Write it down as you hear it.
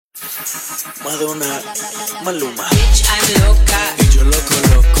Madonna, Maluma. Bitch, I'm loca. Y yo loco,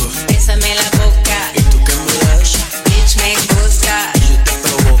 loco. Bésame la boca. ¿Y tú qué me das? Bitch, me gusta. Y yo te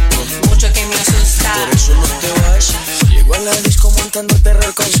provoco. Mucho que me asusta. Por eso no te vas. Llego a la disco montando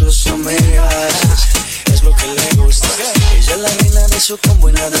terror con sus amigas. Es lo que le gusta. Ella es la reina de su combo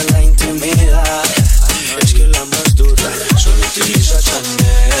y nada la intimida. Es que la más dura solo utiliza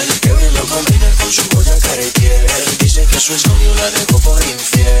Chanel. Que bien lo combina con su joya Cartier. Dice que su exnovio la dejó por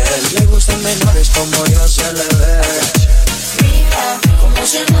infiel. Le gustan menores como yo se le ve. Mira cómo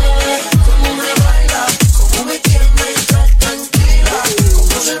se mueve, cómo me baila, cómo me tiene y está tranquila.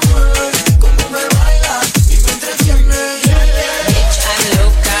 Cómo se mueve, cómo me baila y me entretiene. Bitch, I'm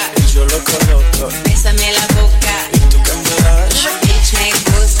loca. Y yo loco, loco. Bésame la boca. ¿Y tú qué me das? Bitch, me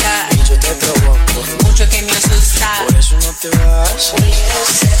gusta. Y yo te provoco. Mucho que me asusta. Por eso no te vas. Quiero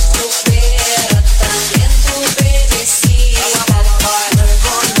ser tu perra, también tu bebecita.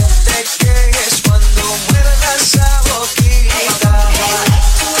 Luego no te quejes cuando muerda esa boquita.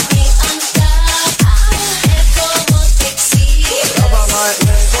 To be on top, ver cómo te excita.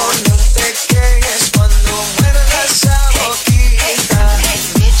 Luego no te quejes cuando muerda esa boquita.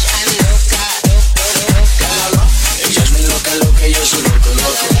 Bitch, I'm loca, loca. Ella es mi loca, loca y yo soy loco,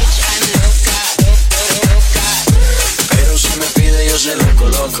 loco. Bitch, I'm loca, loca. Pero si me pide yo soy loco,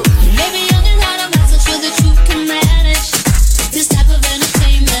 loco. Maybe young and hot, I'm not so sure that you can manage this type of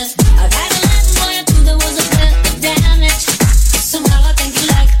entertainment. I've had a lot more into there was a bit of damage. Somehow I think you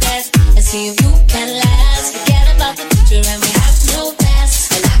like that. And see if you can last. Forget about the future and we have no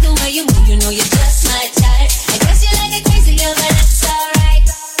past. I like the way you move, you know you're just my type. I guess you like it crazy, yeah, but it's alright.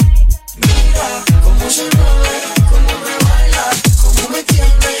 Mira cómo se mueve, cómo me baila, cómo me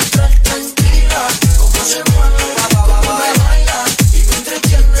tiene y está tranquila. Cómo se mueve, cómo me baila y me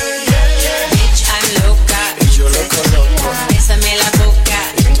entretiene. Bitch, I'm loca. Y yo loco, loco. Bésame la boca.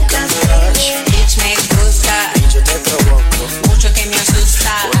 ¿Y tú qué me das? Bitch, me gusta. Y yo te provoco. Mucho que me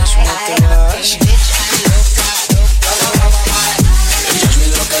asusta. Por eso no te vas. Bitch, I'm loca, loca. Ella es mi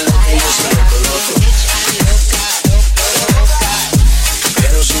loca, loca y yo soy loco, loco. Bitch, I'm loca, loca.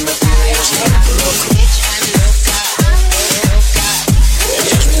 Pero si me pide yo soy loco, loco. Bitch, I'm loca, loca.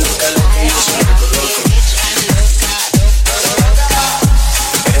 Ella es mi loca, loca y yo soy loco, loco. Bitch, I'm loca, loca.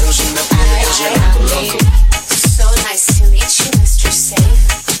 Pero si me pide yo soy loco, loco. So nice to meet you, Mr. Safe.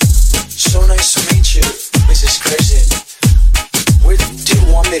 So nice to meet you, Mrs. Crazy. Where do you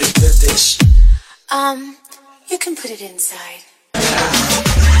want me to put this? You can put it inside.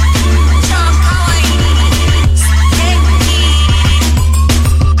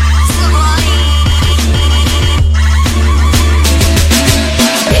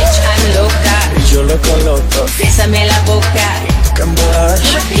 Bitch, I'm loca. Y yo loco, loco. Bésame la boca. ¿Qué me das?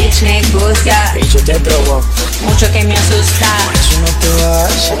 Bitch, me gusta. Y yo te provoco. Mucho que me asusta. Por eso no te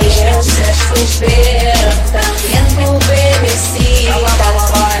vas. Quiero ser tu perra, también tu bebecita.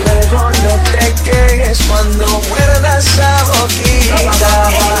 Luego no te quejes cuando muerdas esa boquita.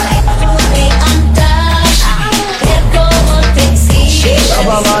 To be on top, ver cómo te excita.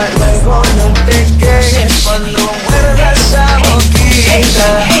 Luego no te quejes cuando muerdas esa boquita.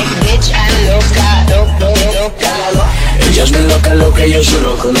 Bitch, I'm loca, loca. Ella es mi loca, loca y yo soy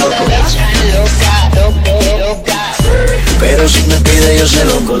loco, loco. Bitch, I'm loca, loca. Pero si me pide yo soy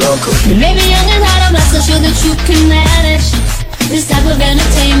loco, loco. Maybe young and hot, I'm not so sure that you can manage this type of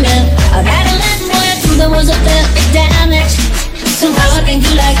entertainment. I've had a lot more into there was a bit of damage. Somehow I think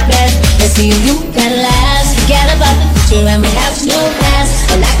you like that. Let's see if you can last. Forget about the future and we have no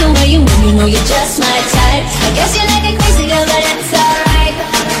past. I like the way you move, you know you're just my type. I guess you like it crazy, girl, but it's alright.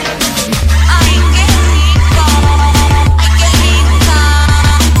 Ay, qué rico, ay, qué rica,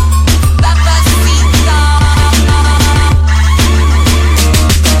 papacito.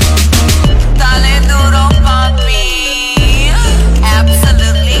 Dale duro, papi.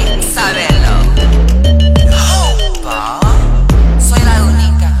 Absolutely, sábelo. Opa, soy la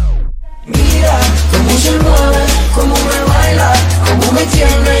única. Mira cómo se mueve, cómo me baila, cómo me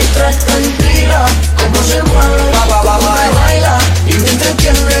tiene y está tranquila. Cómo se mueve.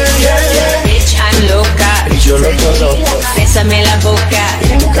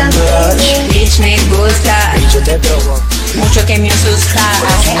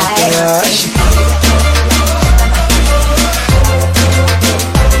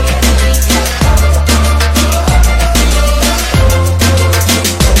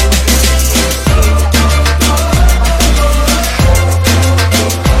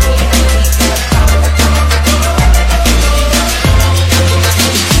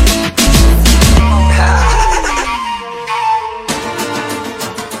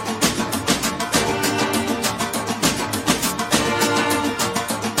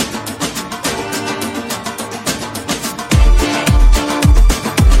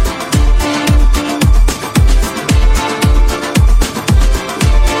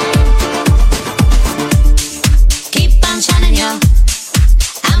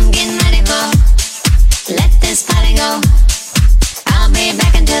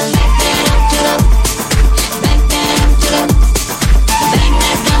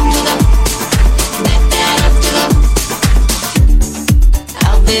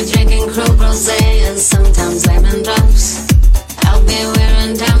 be drinking Krug Rosé and sometimes lemon drops. I'll be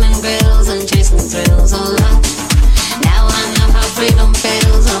wearing diamond grills and chasing thrills all up. Now I know how freedom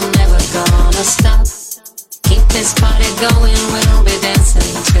feels, I'm never gonna stop. Keep this party going, we'll be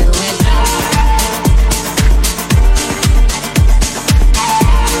dancing till we drop.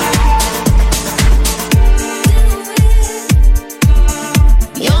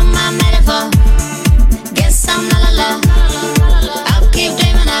 You're my metaphor, guess I'm la la la. I'll keep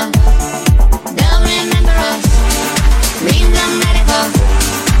dreaming of, they'll remember us. Means I'm ready for,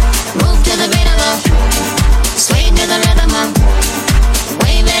 move to the beat of the, sway to the rhythm of,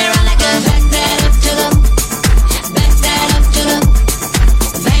 wave it around like a back that up to the, back that up to the,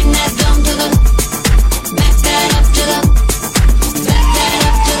 bang that drum to the, back that up to the, back that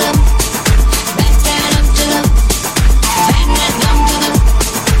up to the, back that up to the, bang that drum to the,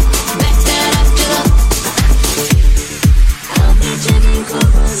 back that up to the. I'll be drinking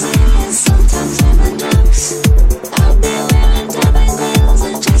Coke Rosé and sometimes lemon drops. I'll be wearing diamond grills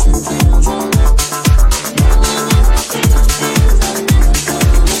and chasing thrills all up. Now I know how freedom feels, I'm never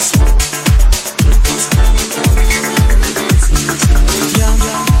gonna stop. Keep this party going, we'll be dancing till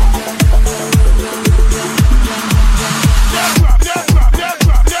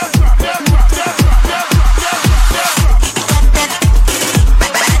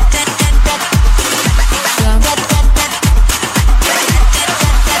we drop.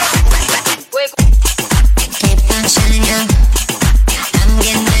 Keep on shining up, I'm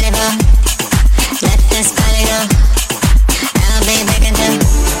getting ready for, let this party go. I'll be breaking through,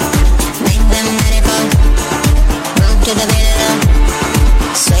 make them ready for, move to the beat of the,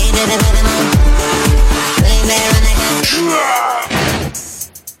 sway to the rhythm of, wave it around like a, back that up to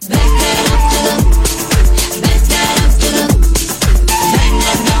the, back that up to the, bang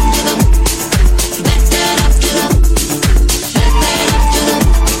that drum to the, back that up to the, back that up to the,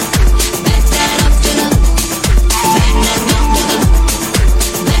 back that up to the, bang that drum to the,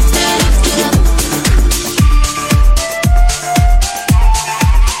 back that up to the.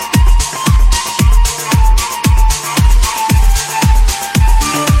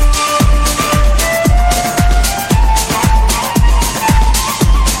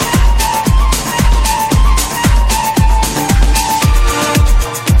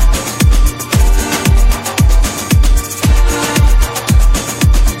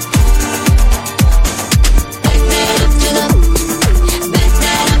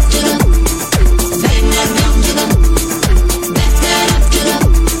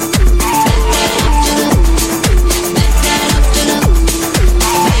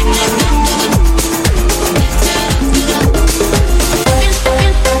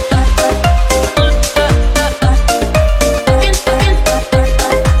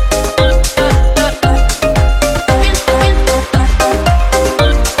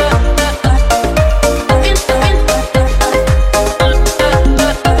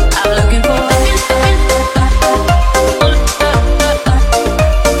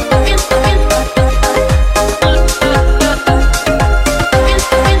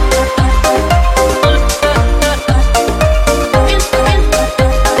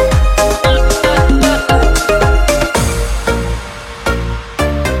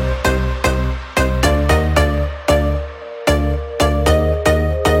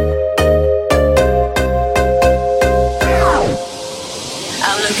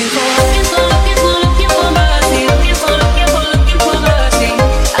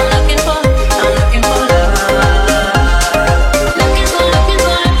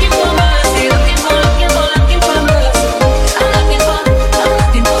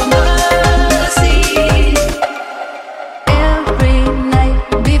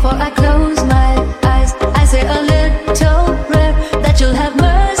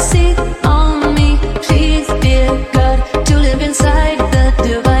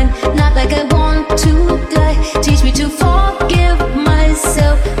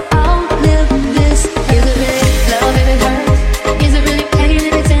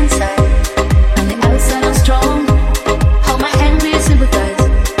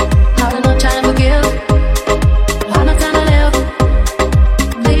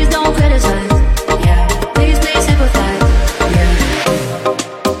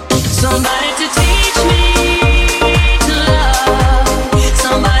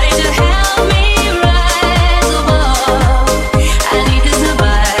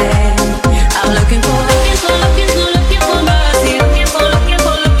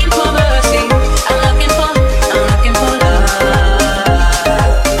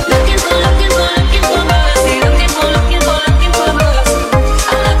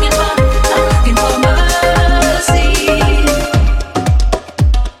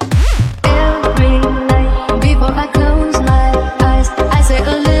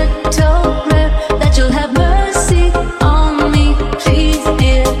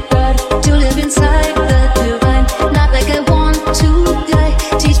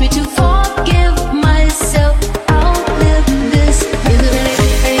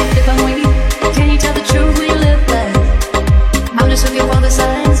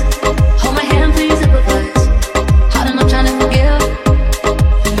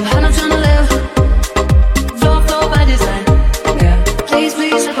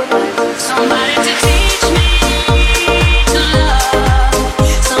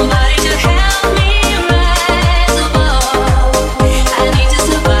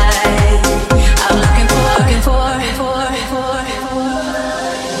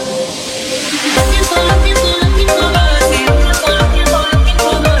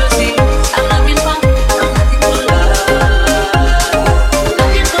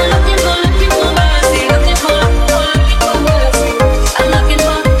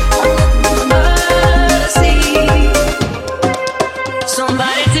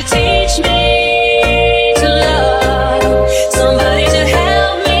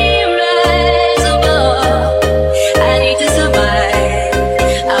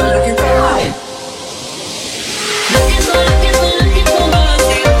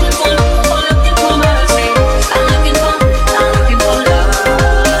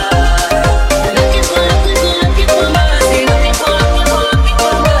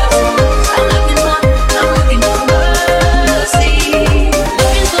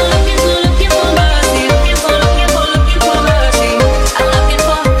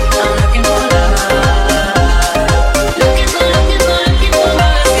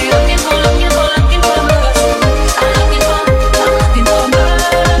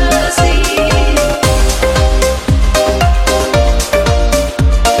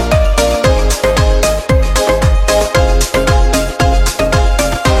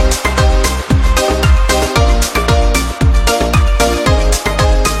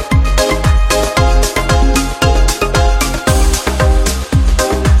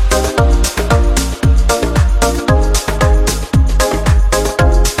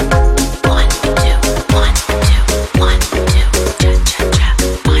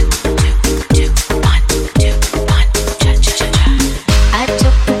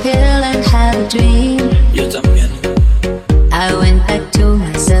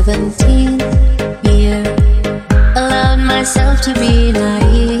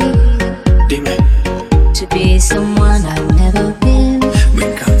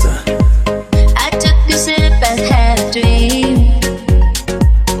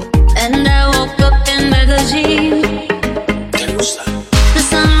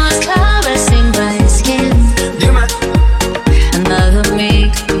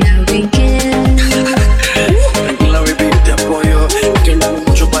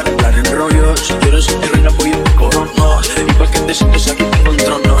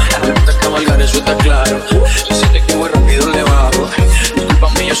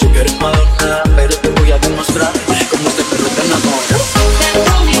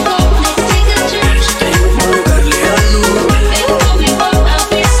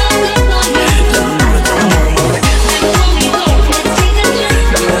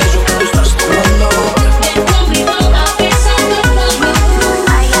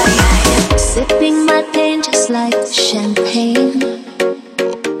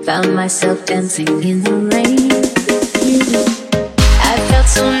 myself dancing in the rain. I felt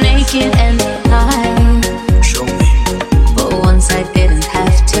so naked and alive. Show me. But once I didn't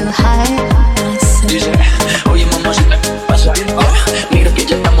have to hide myself. Dice, oye mamá, si te pasa, mira que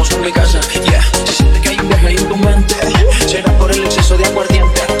ya estamos en mi casa, yeah. Se siente que hay un viaje ahí en tu mente, será por el exceso de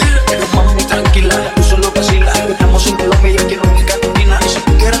aguardiente. Pero mami, tranquila, tú solo vacila. Estamos en Colombia y yo quiero mi cantina. Y si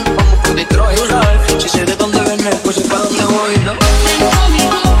tú quieres nos vamos por Detroit, tú sabes. Si sé de dónde vienes, pues sé pa' dónde voy, ¿no? Ven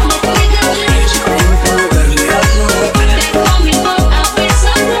conmigo, no te calles. Si conmigo puedo verle algo. Ven conmigo a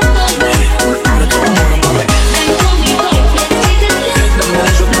besar los dos. Pero te enamoro, mami. Ven conmigo, let's take a trip. Dame de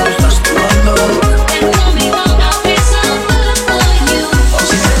eso que me estás tomando. Ven conmigo a besar los dos.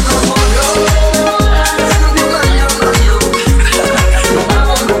 Si te enamoro,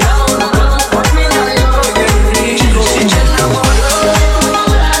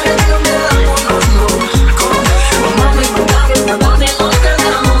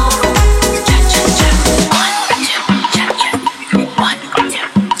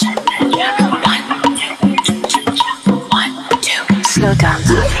 Slow down,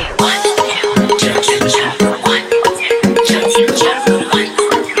 Sophie.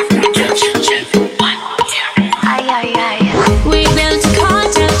 We built a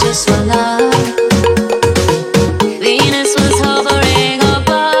cocktail just for love. Venus was hovering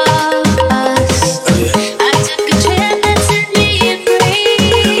above us. I took a trip that set me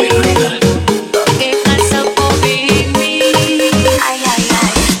free. Gave myself for being me.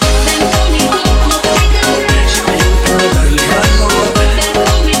 Ven conmigo, no te calles. Ven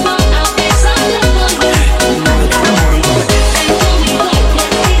conmigo a besar los dos. Ven conmigo, let's take a trip.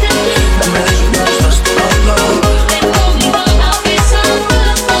 dame de eso que me estás tomando. Ven conmigo a besar los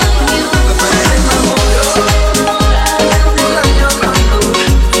dos.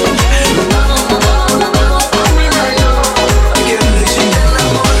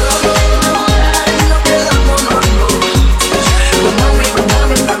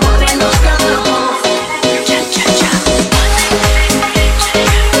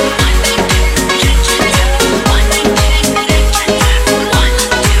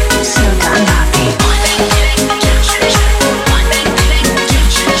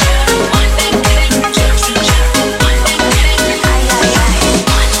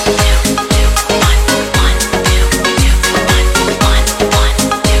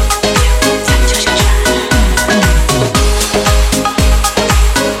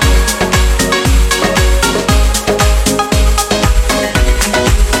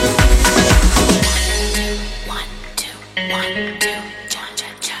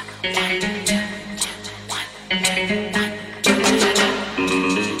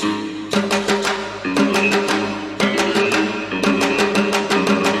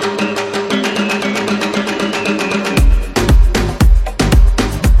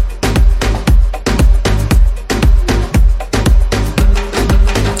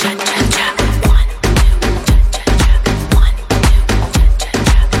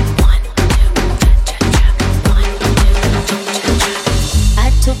 I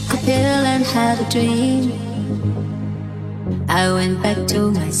took a pill and had a dream. I went back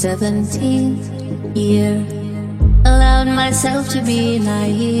to my 17th year. Allowed myself to be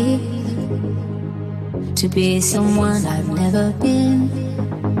naive, to be someone I've never been.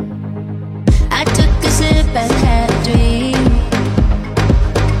 I took a sip and had a dream,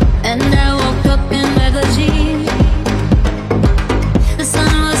 and I woke up in magazine. The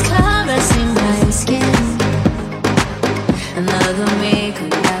sun was caressing my skin. Another me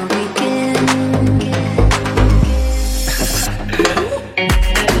could now begin.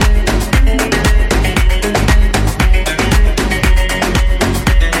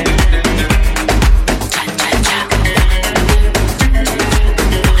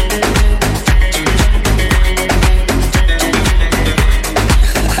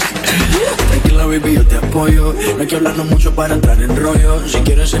 Tranquila, baby, yo te apoyo. No hay que hablarnos mucho para entrar en rollo. Si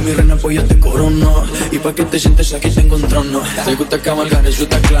quieres ser mi reina, pues yo te corono. Y pa' que te sientes aquí tengo un trono. Te gusta cabalgar, eso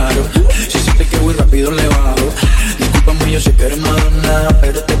está claro. Si sientes que voy rápido, le bajo. Discúlpame, yo sé que eres Madonna,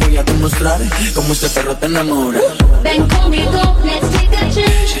 pero te voy a demostrar cómo este perro te enamora. Ven conmigo, let's take a trip.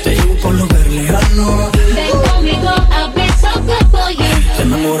 Si te llevo por lo berleano, Ven conmigo, I'll be so good for you.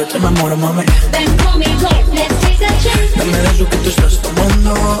 te enamoro, mami. Ven conmigo, let's take a trip. Dame de eso que tú estás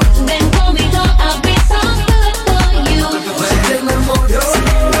tomando. Ven conmigo, I'll be so good for you. Te enamoro.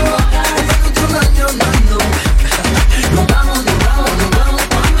 Nos vamos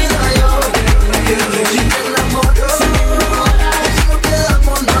pa' mi rayo. Si te enamoro, no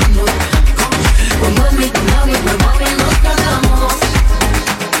quedamos, no. Con mami, nos quedamos.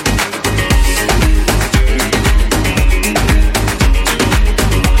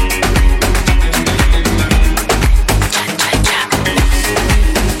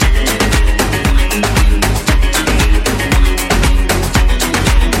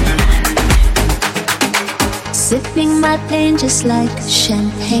 start playing just like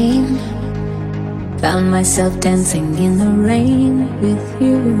champagne. Found myself dancing in the rain with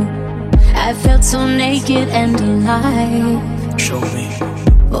you. I felt so naked and alive. Show me.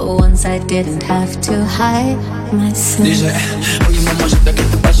 But once I didn't have to hide myself. Dice, oye mamacita, ¿qué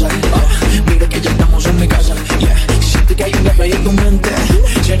te pasa? Mira que ya estamos en mi casa. Yeah. Siente que hay un viaje ahí en tu mente.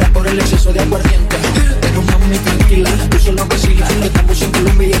 Será por el exceso de aguardiente. Pero mami, tranquila, tú solo vacila. Estamos en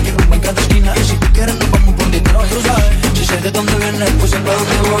Colombia y hay que rumbo en cada esquina. Y si tú quieres nos vamos por detrás, tú sabes. Si sé de dónde vienes, pues sé para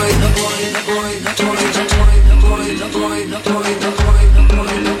dónde voy.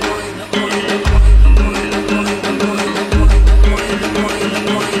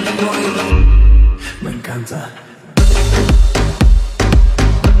 Me encanta.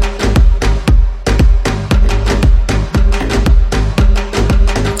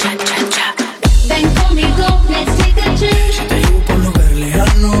 Ven conmigo, let's take a trip. Si te llevo por un lugar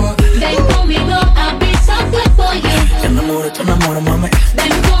lejano, Ven conmigo, I'll be so good for you. te enamoro, mami.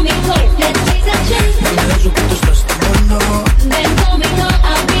 Ven conmigo, let's take a trip. Dame de eso que tú estás tomando. Ven conmigo,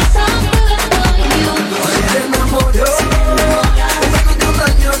 I'll be so good for you. Oye, te enamoro. Ven que un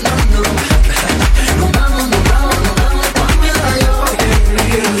año, no. Nos vamos, mami, yo.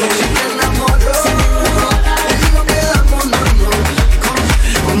 Si te enamoro, y no quedamos, no.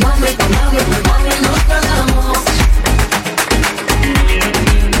 Con mami, nos quedamos.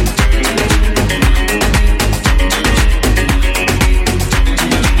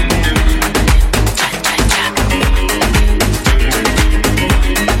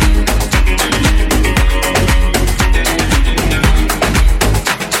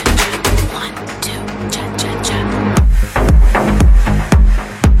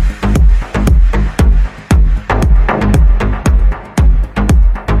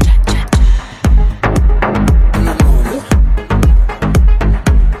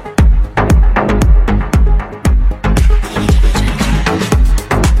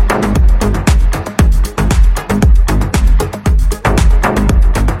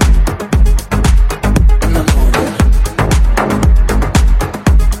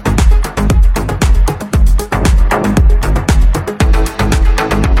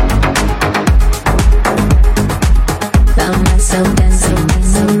 Found myself dancing in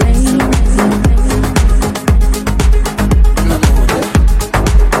the rain.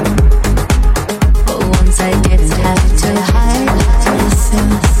 But once I didn't have to hide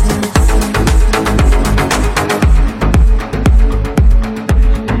myself.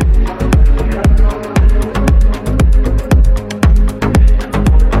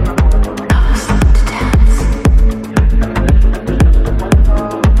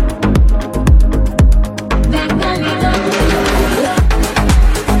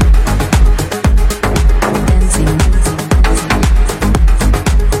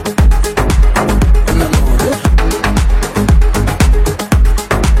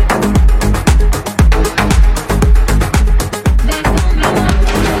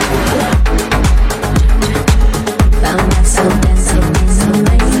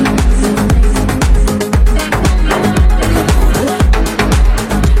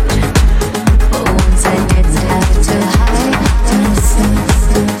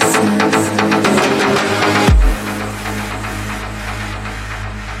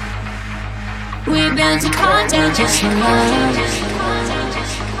 We're bound to contagious love.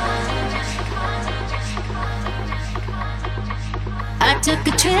 I took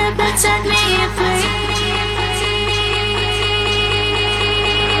a trip that set me free.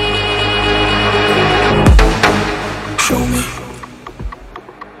 Show me.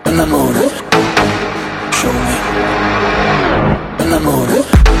 Enamoro. Show me. Enamoro.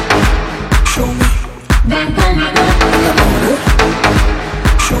 Show me. Ven conmigo, Enamoro.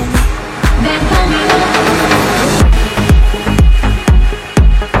 Show me. ven conmigo.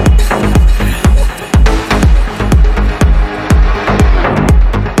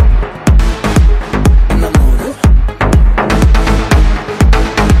 Enamoro.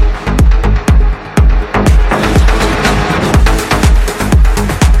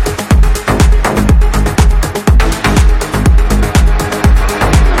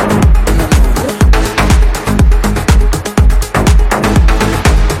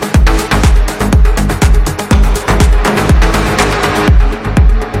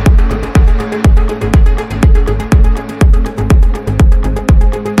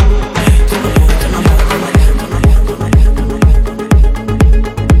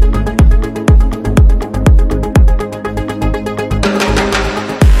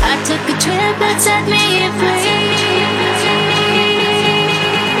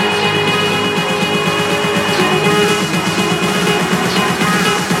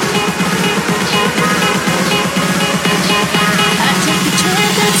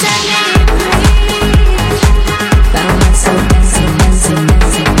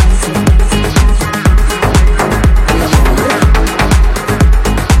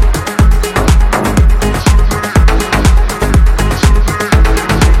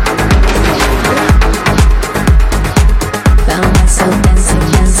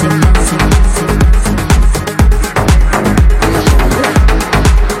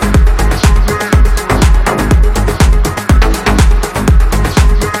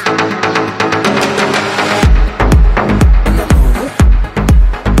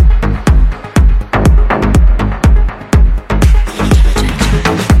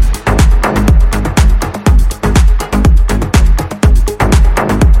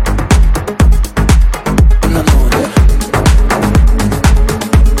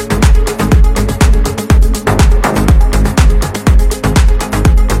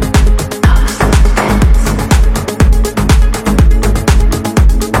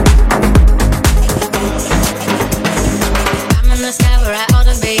 ought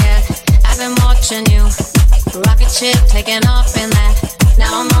to be at. I've been watching you. Rocket ship taking off in that.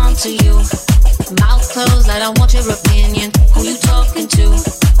 Now I'm on to you. Mouth closed, I don't want your opinion. Who you talking to?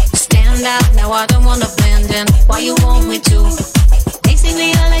 Stand out, now I don't wanna blend in. Why you want me to? They see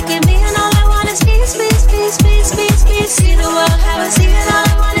me, all like it, me, and all I want is peace, peace, peace, peace, peace, peace. See the world, have a see it, all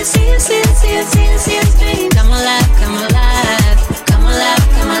I want is see it, see it, see it, see it, see it, dream. Come alive, come alive, come alive,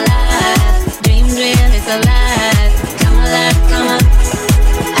 come alive. Dream real, it's alive. Come alive, come on.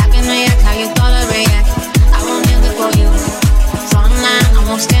 I can react how you thought I'd react. I won't kneel before you. Front line, I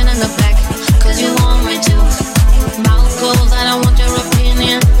won't stand in the back, cause you want me to. Mouth closed, I don't want your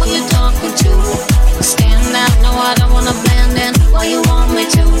opinion. Who you talking to? Stand out, no, I don't wanna blend in. Why you want me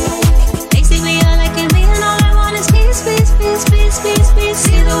to? They see me, all like it, me, and all I want is peace, peace, peace, peace, peace, peace.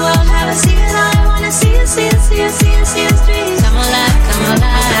 See the world, have a see it, all I wanna see it, see it, see it, see it, see it, dream. Come alive, come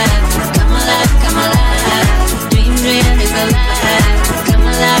alive, come alive, come alive. Dream real is alive. Come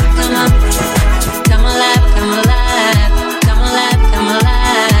alive, come on. Come alive, come alive, come alive, come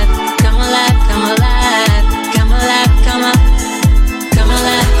alive, come alive, come alive, come alive, come on. Come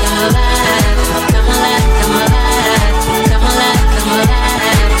alive, come alive, come alive, come alive, come alive, come alive,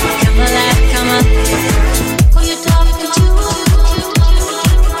 come alive, come on. Who you talking to?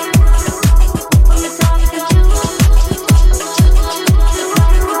 Who you talking to?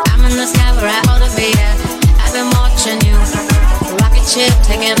 I'm in the sky where I ought to be at. I've been watching you. Rocket ship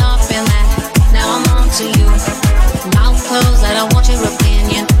taking off in that. Now I'm on to you. Mouth closed, I don't want your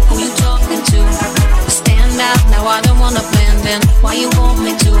opinion. Who you talking to? Stand out, now I don't wanna blend in. Why you want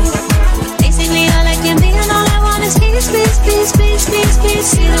me to? They see me, all like it, me, and all I want is peace, peace, peace, peace, peace, peace.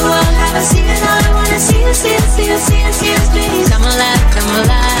 See the world, have a see it, all I wanna see it, see it, see it, see it, see it, dream. Come alive, come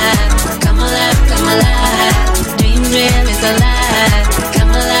alive, come alive, come alive. Dream real is alive.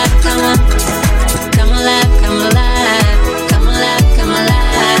 Come alive, come on. Come alive, come alive, come alive, come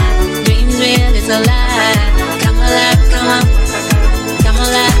alive. Dream real is alive. Come alive, come on. Come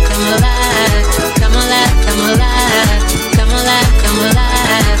alive, come alive, come alive, come alive, come alive, come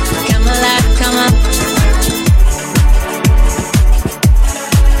alive, come alive, come on.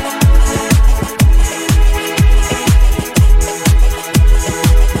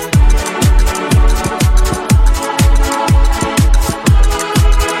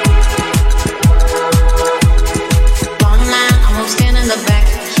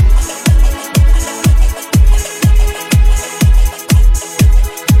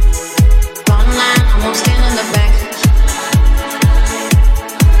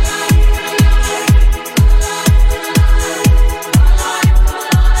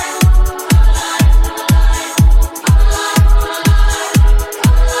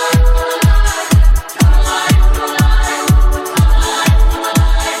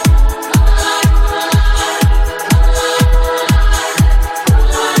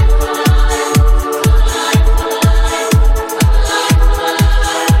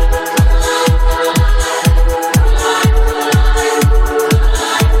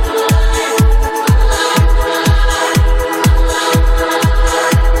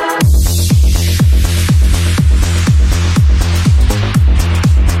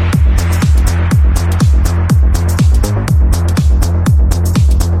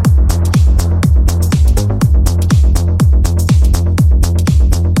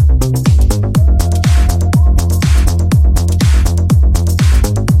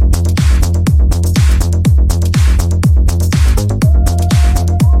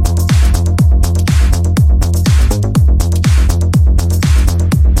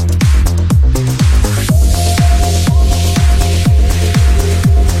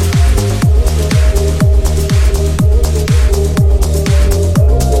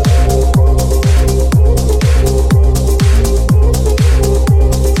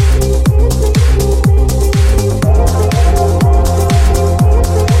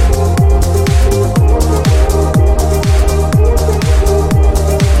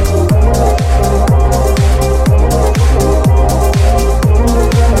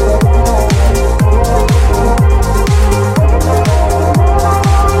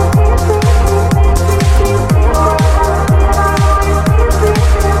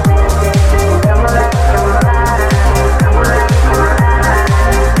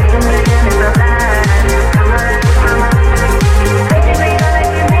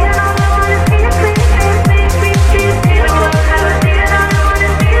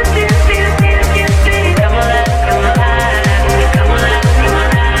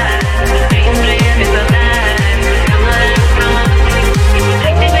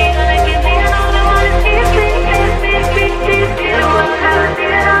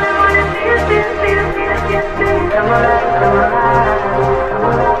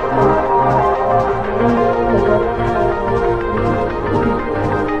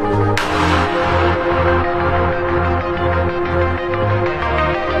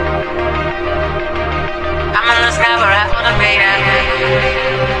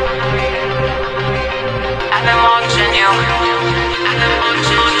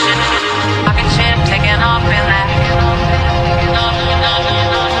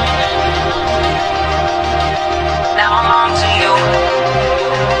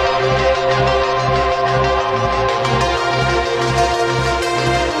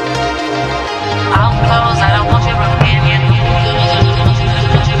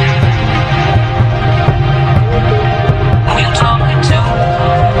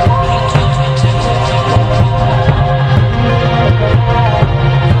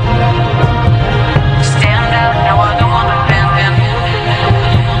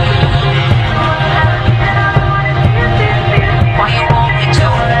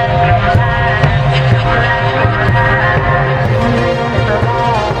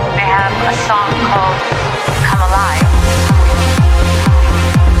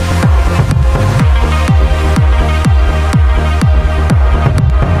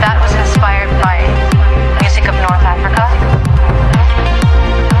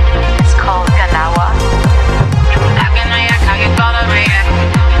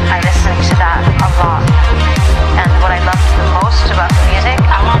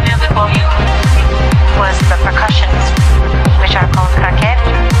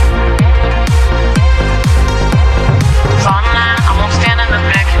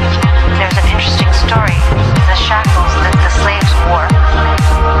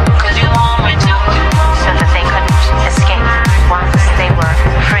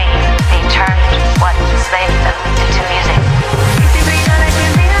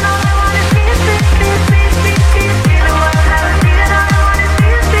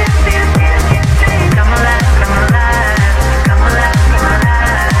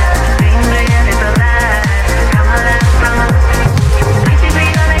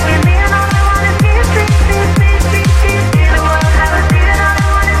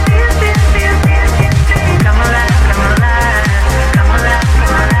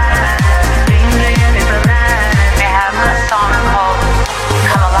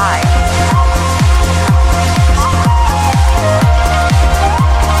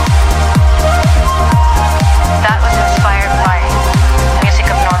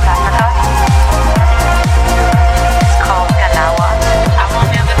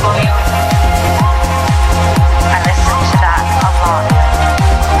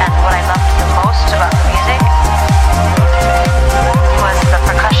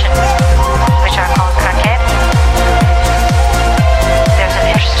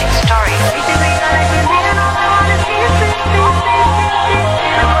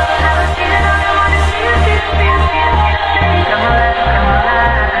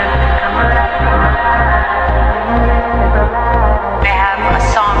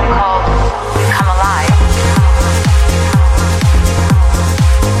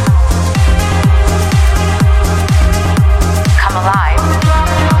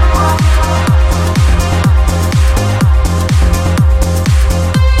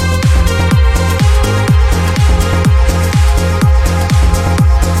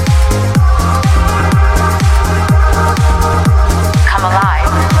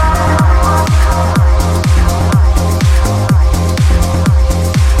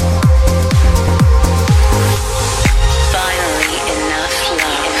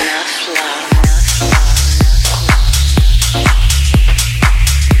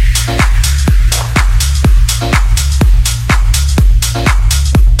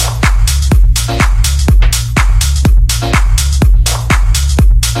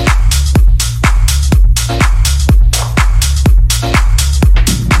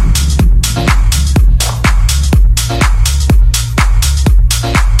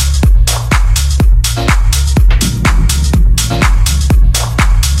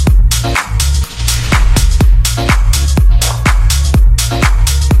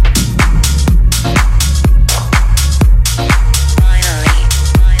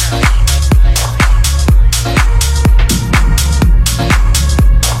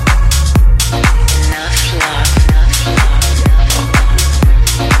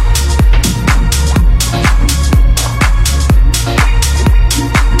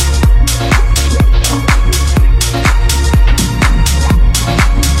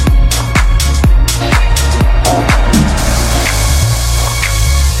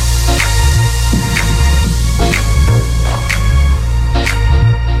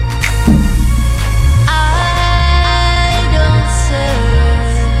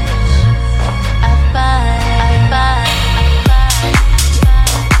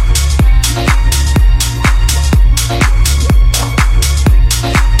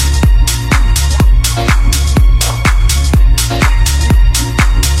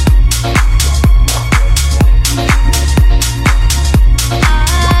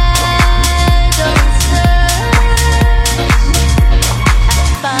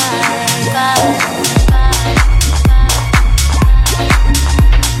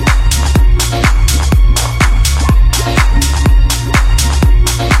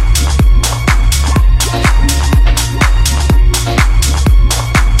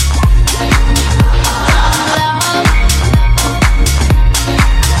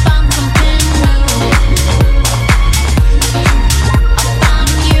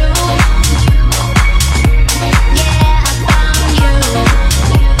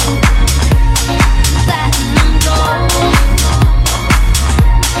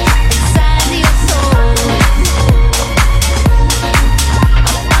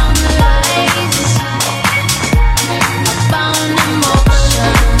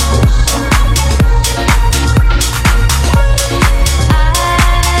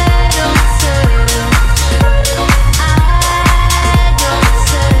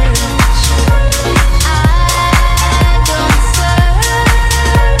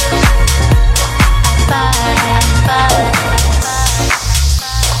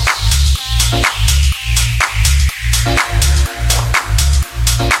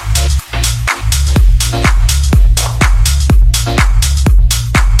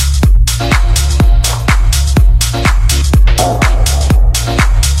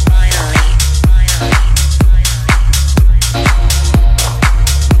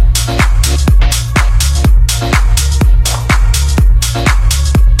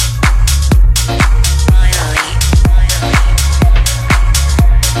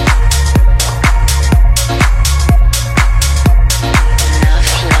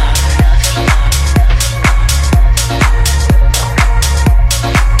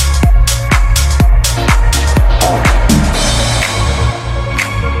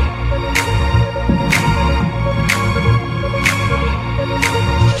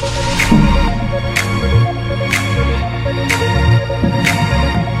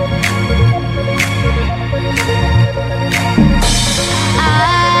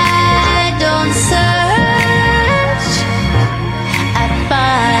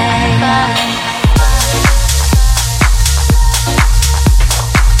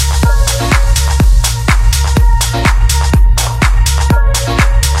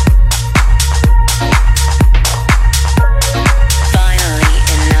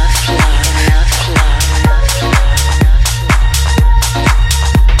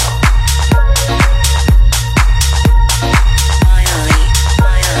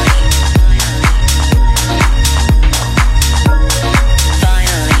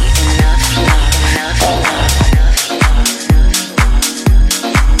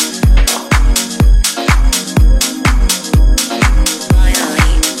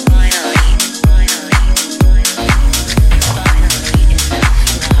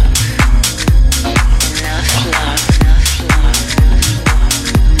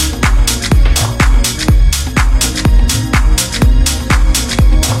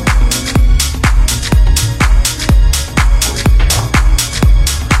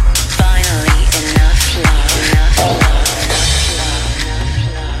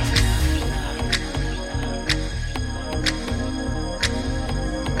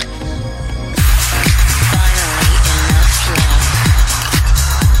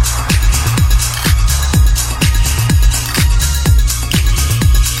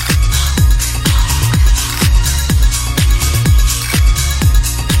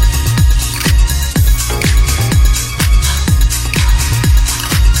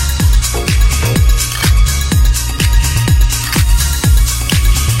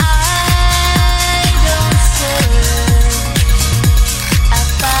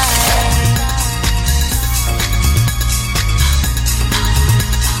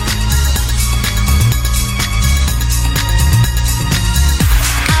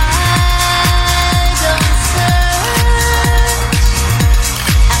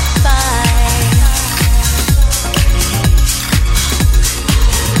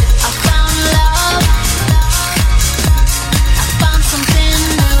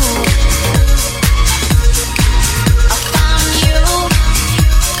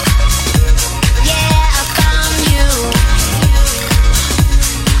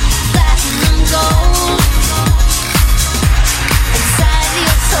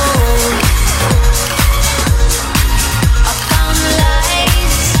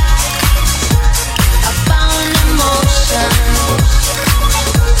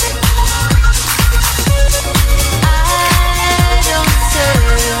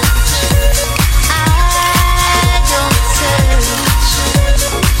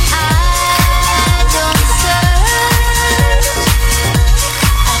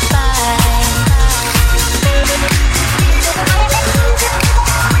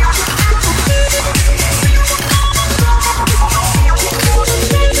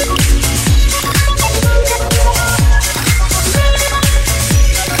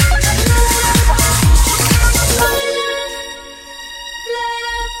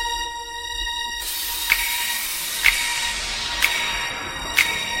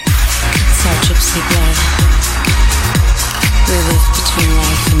 icy blood. We live between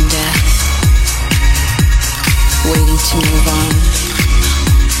life and death, waiting to move on.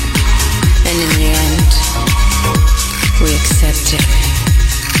 And in the end, we accept it.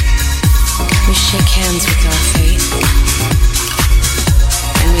 We shake hands with our fate,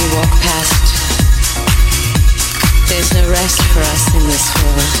 and we walk past. There's no rest for us in this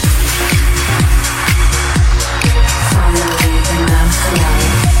world. Finally, enough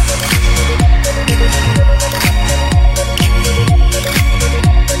love.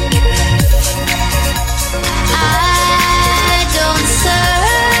 I don't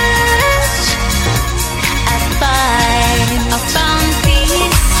search, I find. I found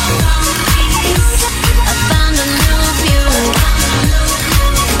peace, I found a new view,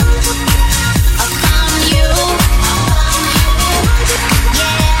 I found you,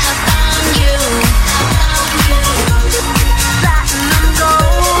 yeah, I found you, platinum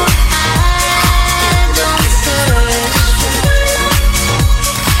gold. I don't search,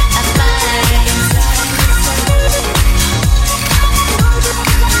 I find.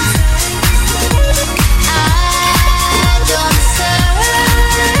 I don't search,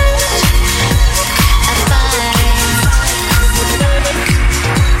 I find.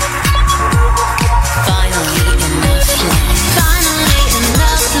 Finally enough love. Finally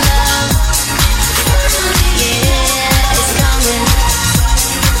enough love. Yeah, it's coming.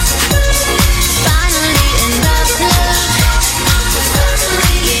 Finally enough love.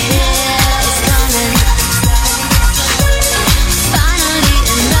 Yeah, it's coming. Finally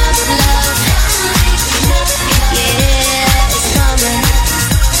enough love. Yeah, it's coming.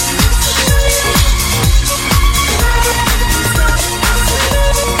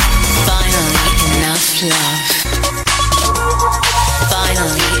 Finally enough love.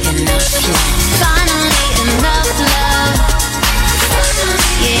 Finally enough love. Finally enough love.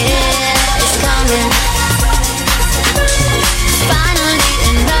 Yeah, it's coming. Finally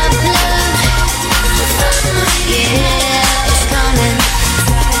enough love. Yeah, it's coming.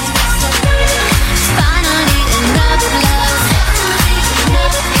 Finally enough love.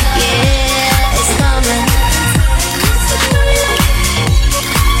 Yeah, it's coming.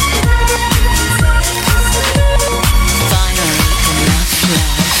 Finally enough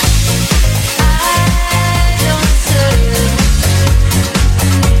love. I don't search,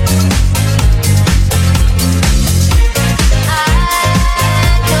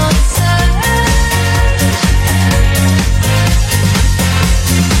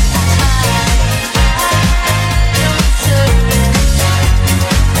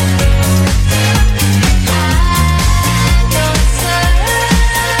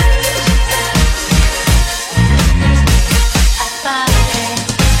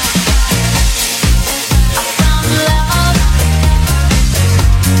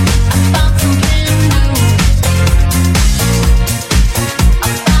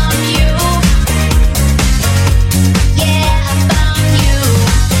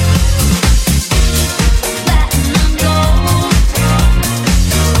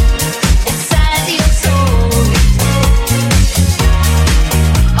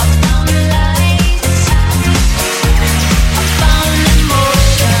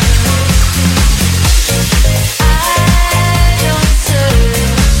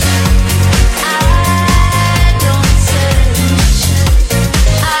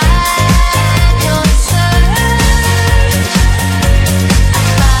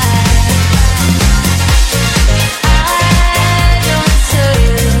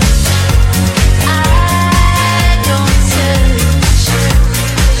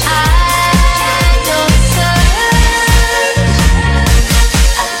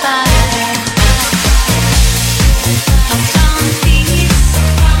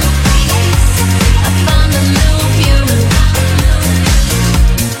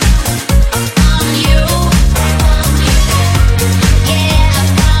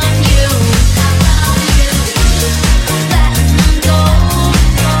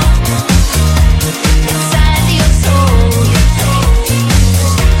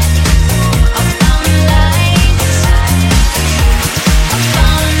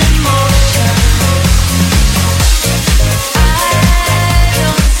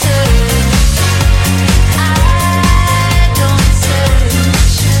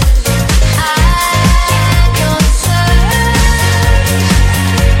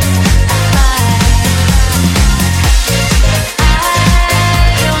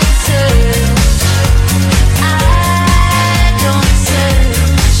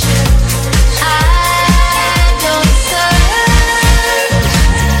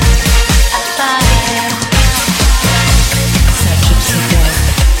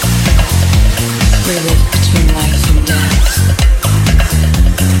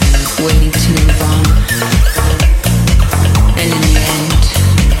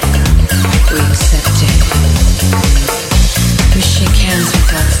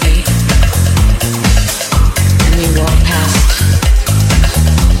 with our feet, and we walk past.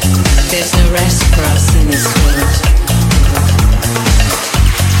 There's no rest for us in this world.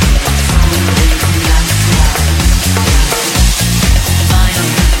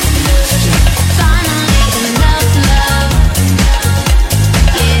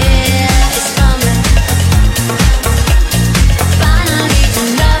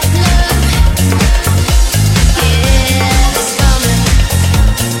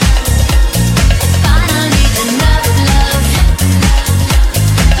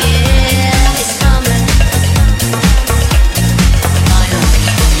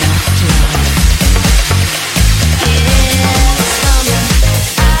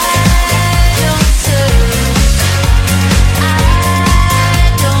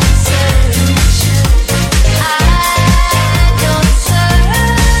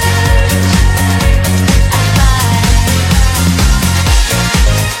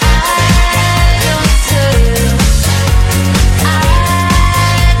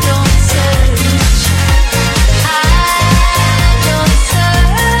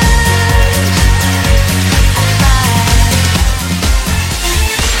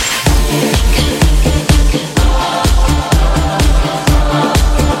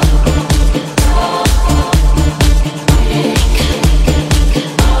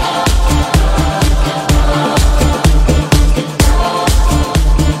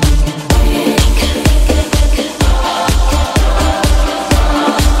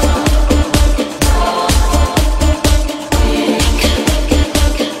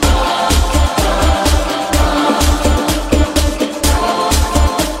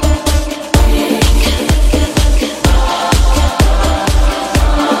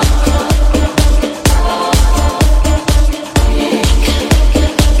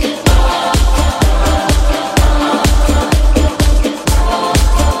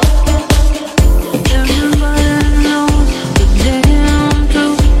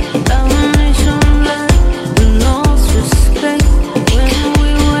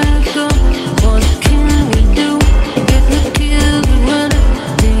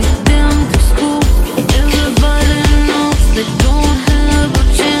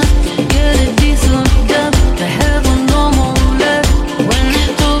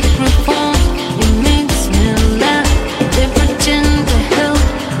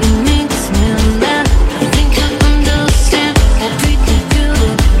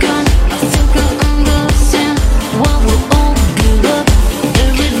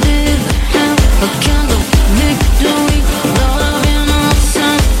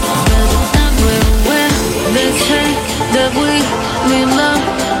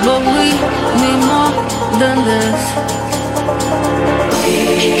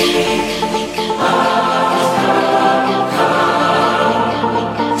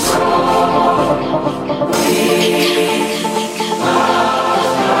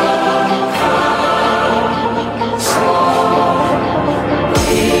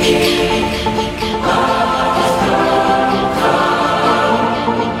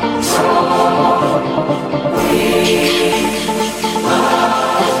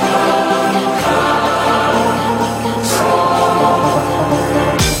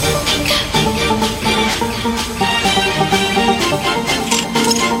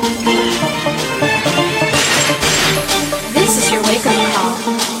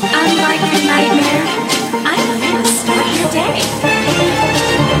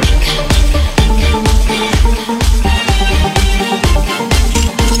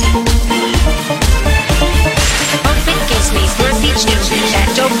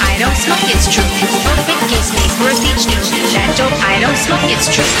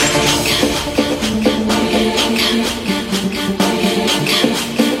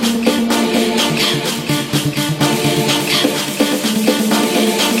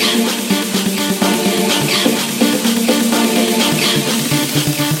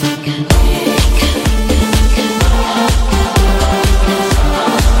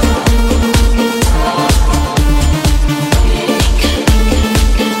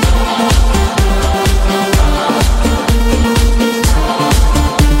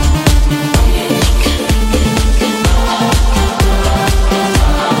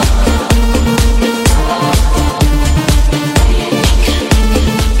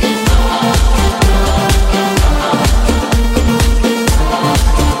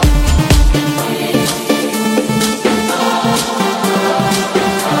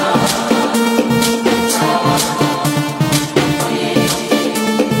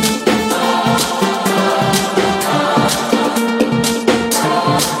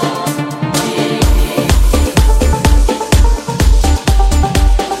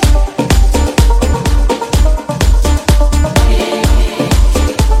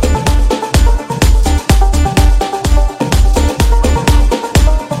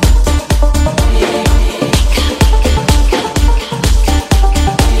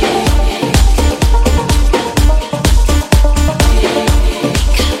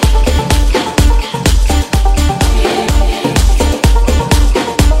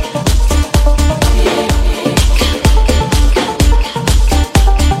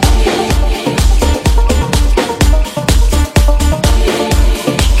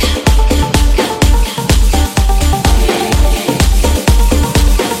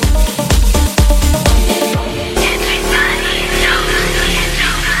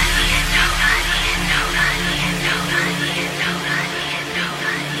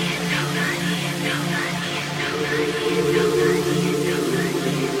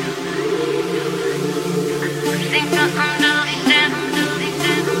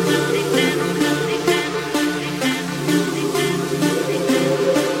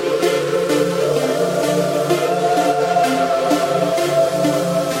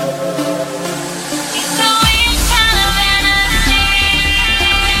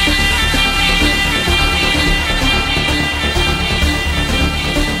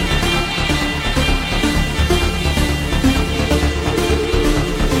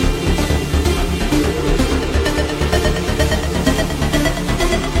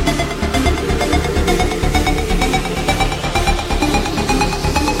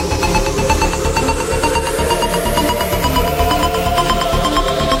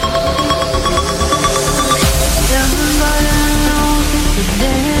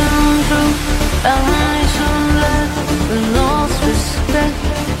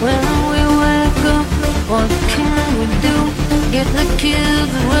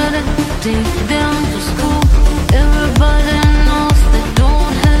 be ready. Take them to school. Everybody knows they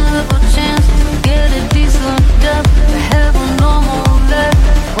don't have a chance to get a decent job, to have a normal life.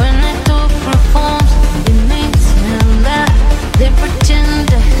 When I talk reforms, it makes me laugh. They pretend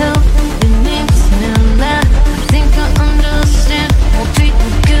to help, it makes me laugh. I think I understand why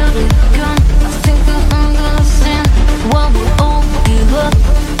people get a gun. I think I understand why we all give up.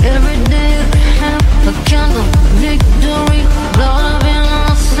 Every day we have a candle victory, blood of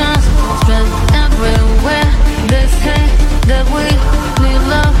innocence, strength.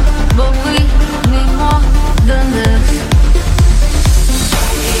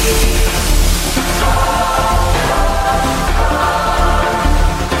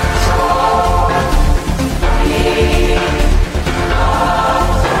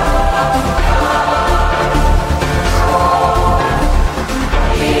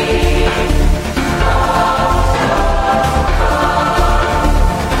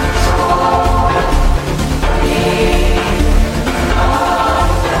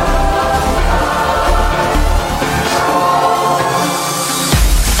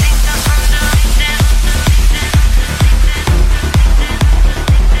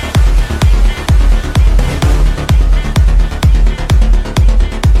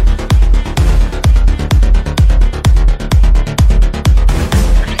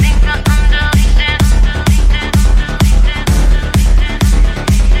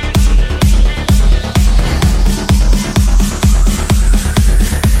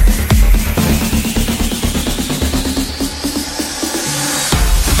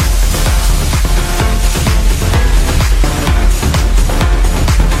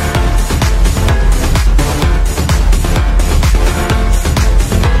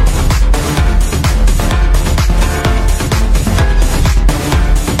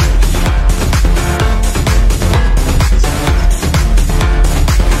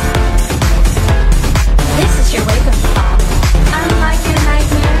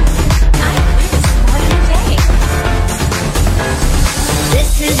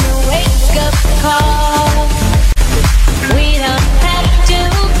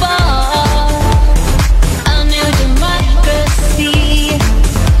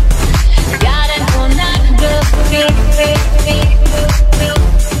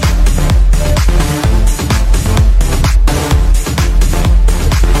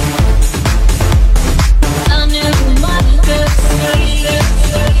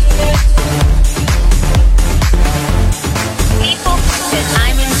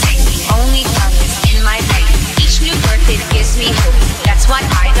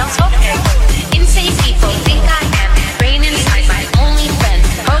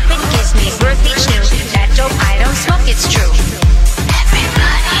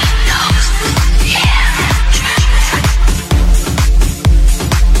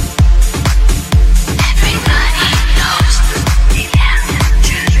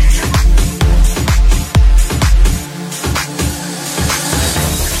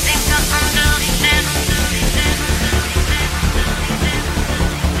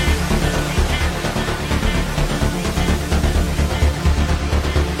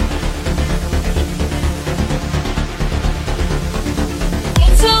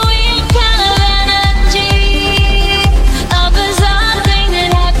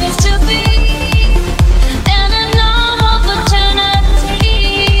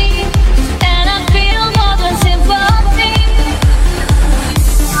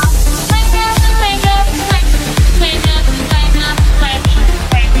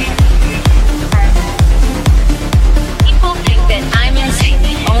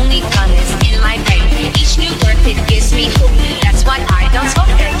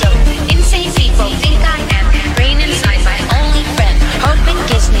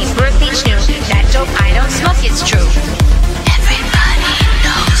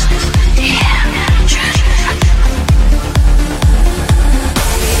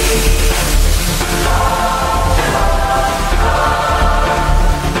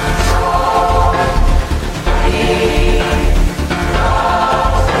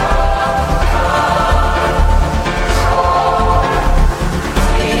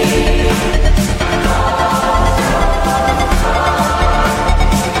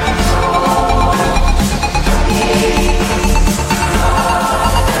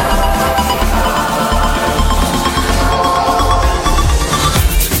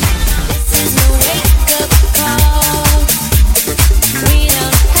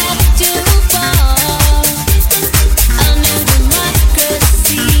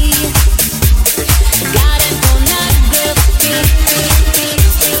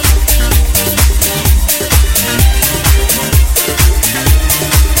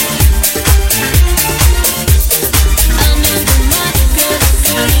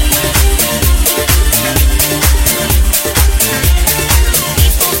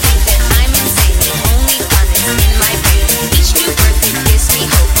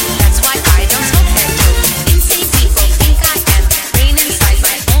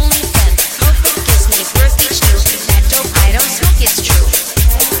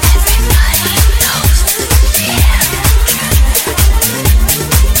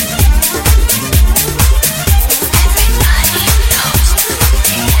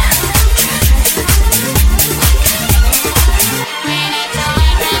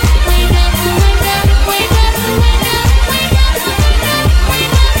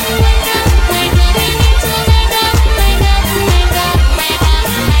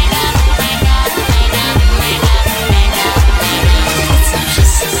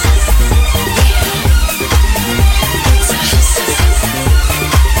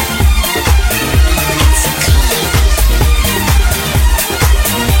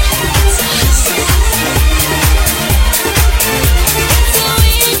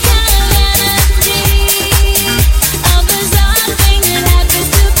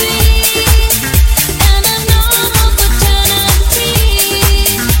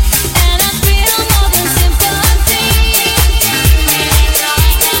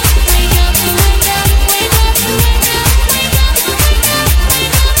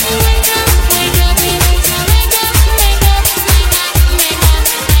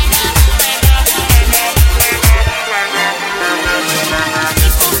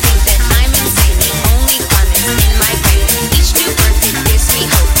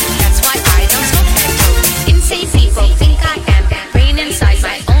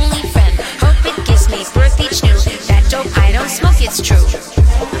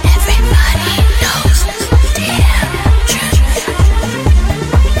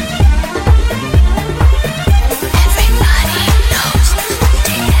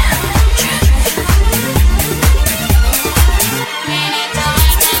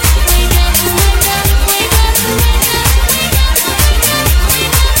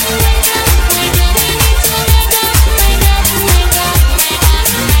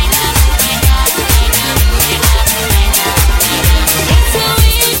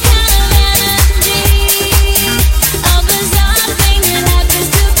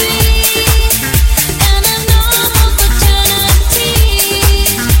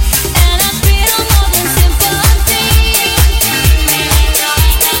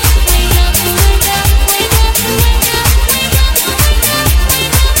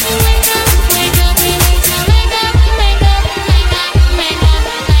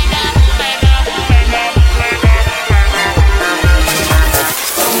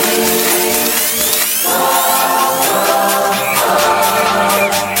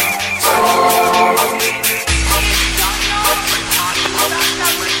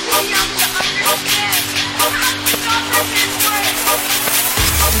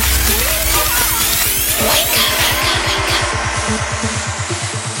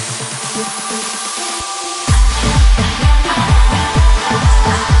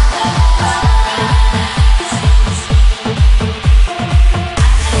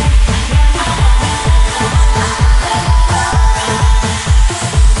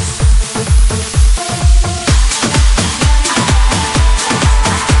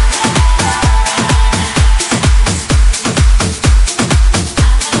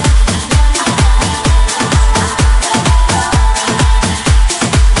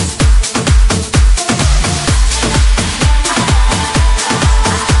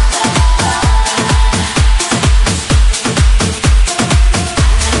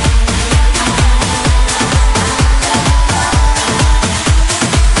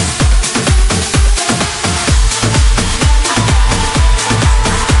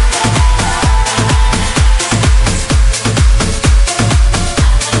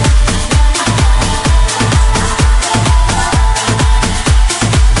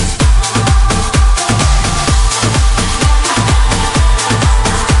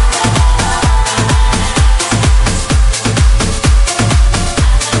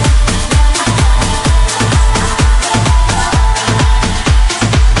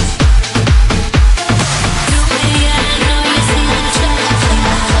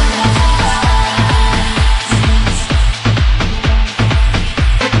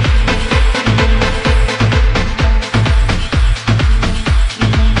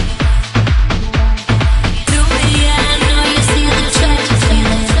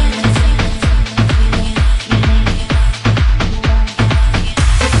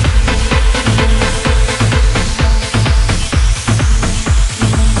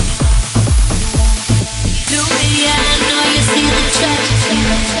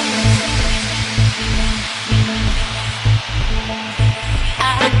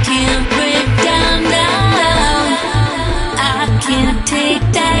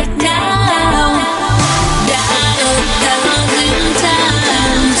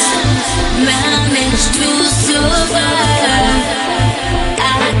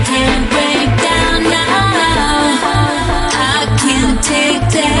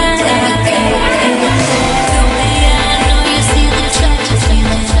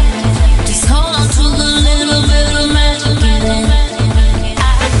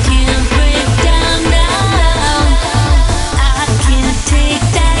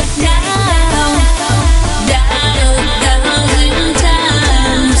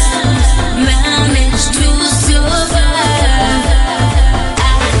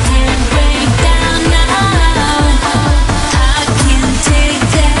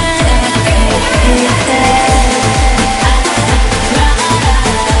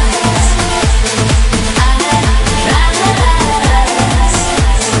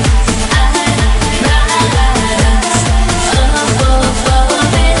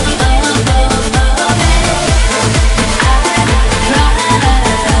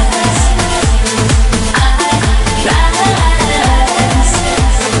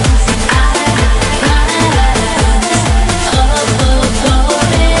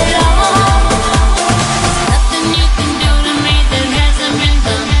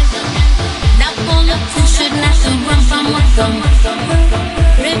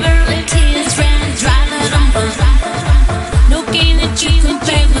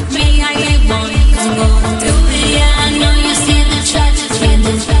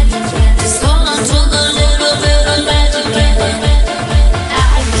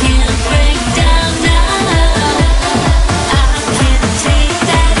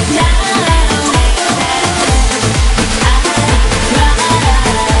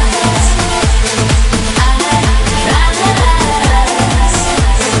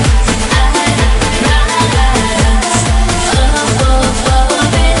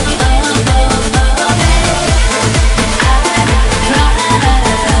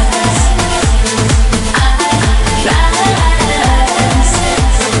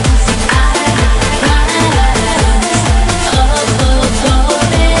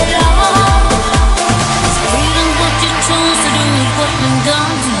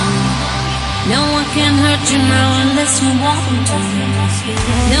 hurt you now unless you want to.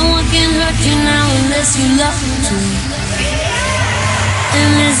 No one can hurt you now unless you love them to.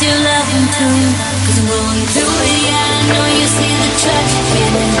 Unless you love them to. Cause I'm going through it, yeah, I know you see the tragic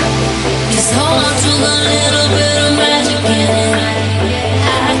in it. Just hold on to the little bit of magic in it.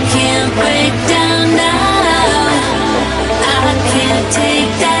 I can't break down now. I can't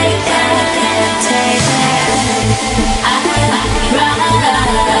take that, I can't take that. I rise. I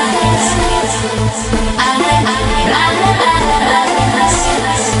rise.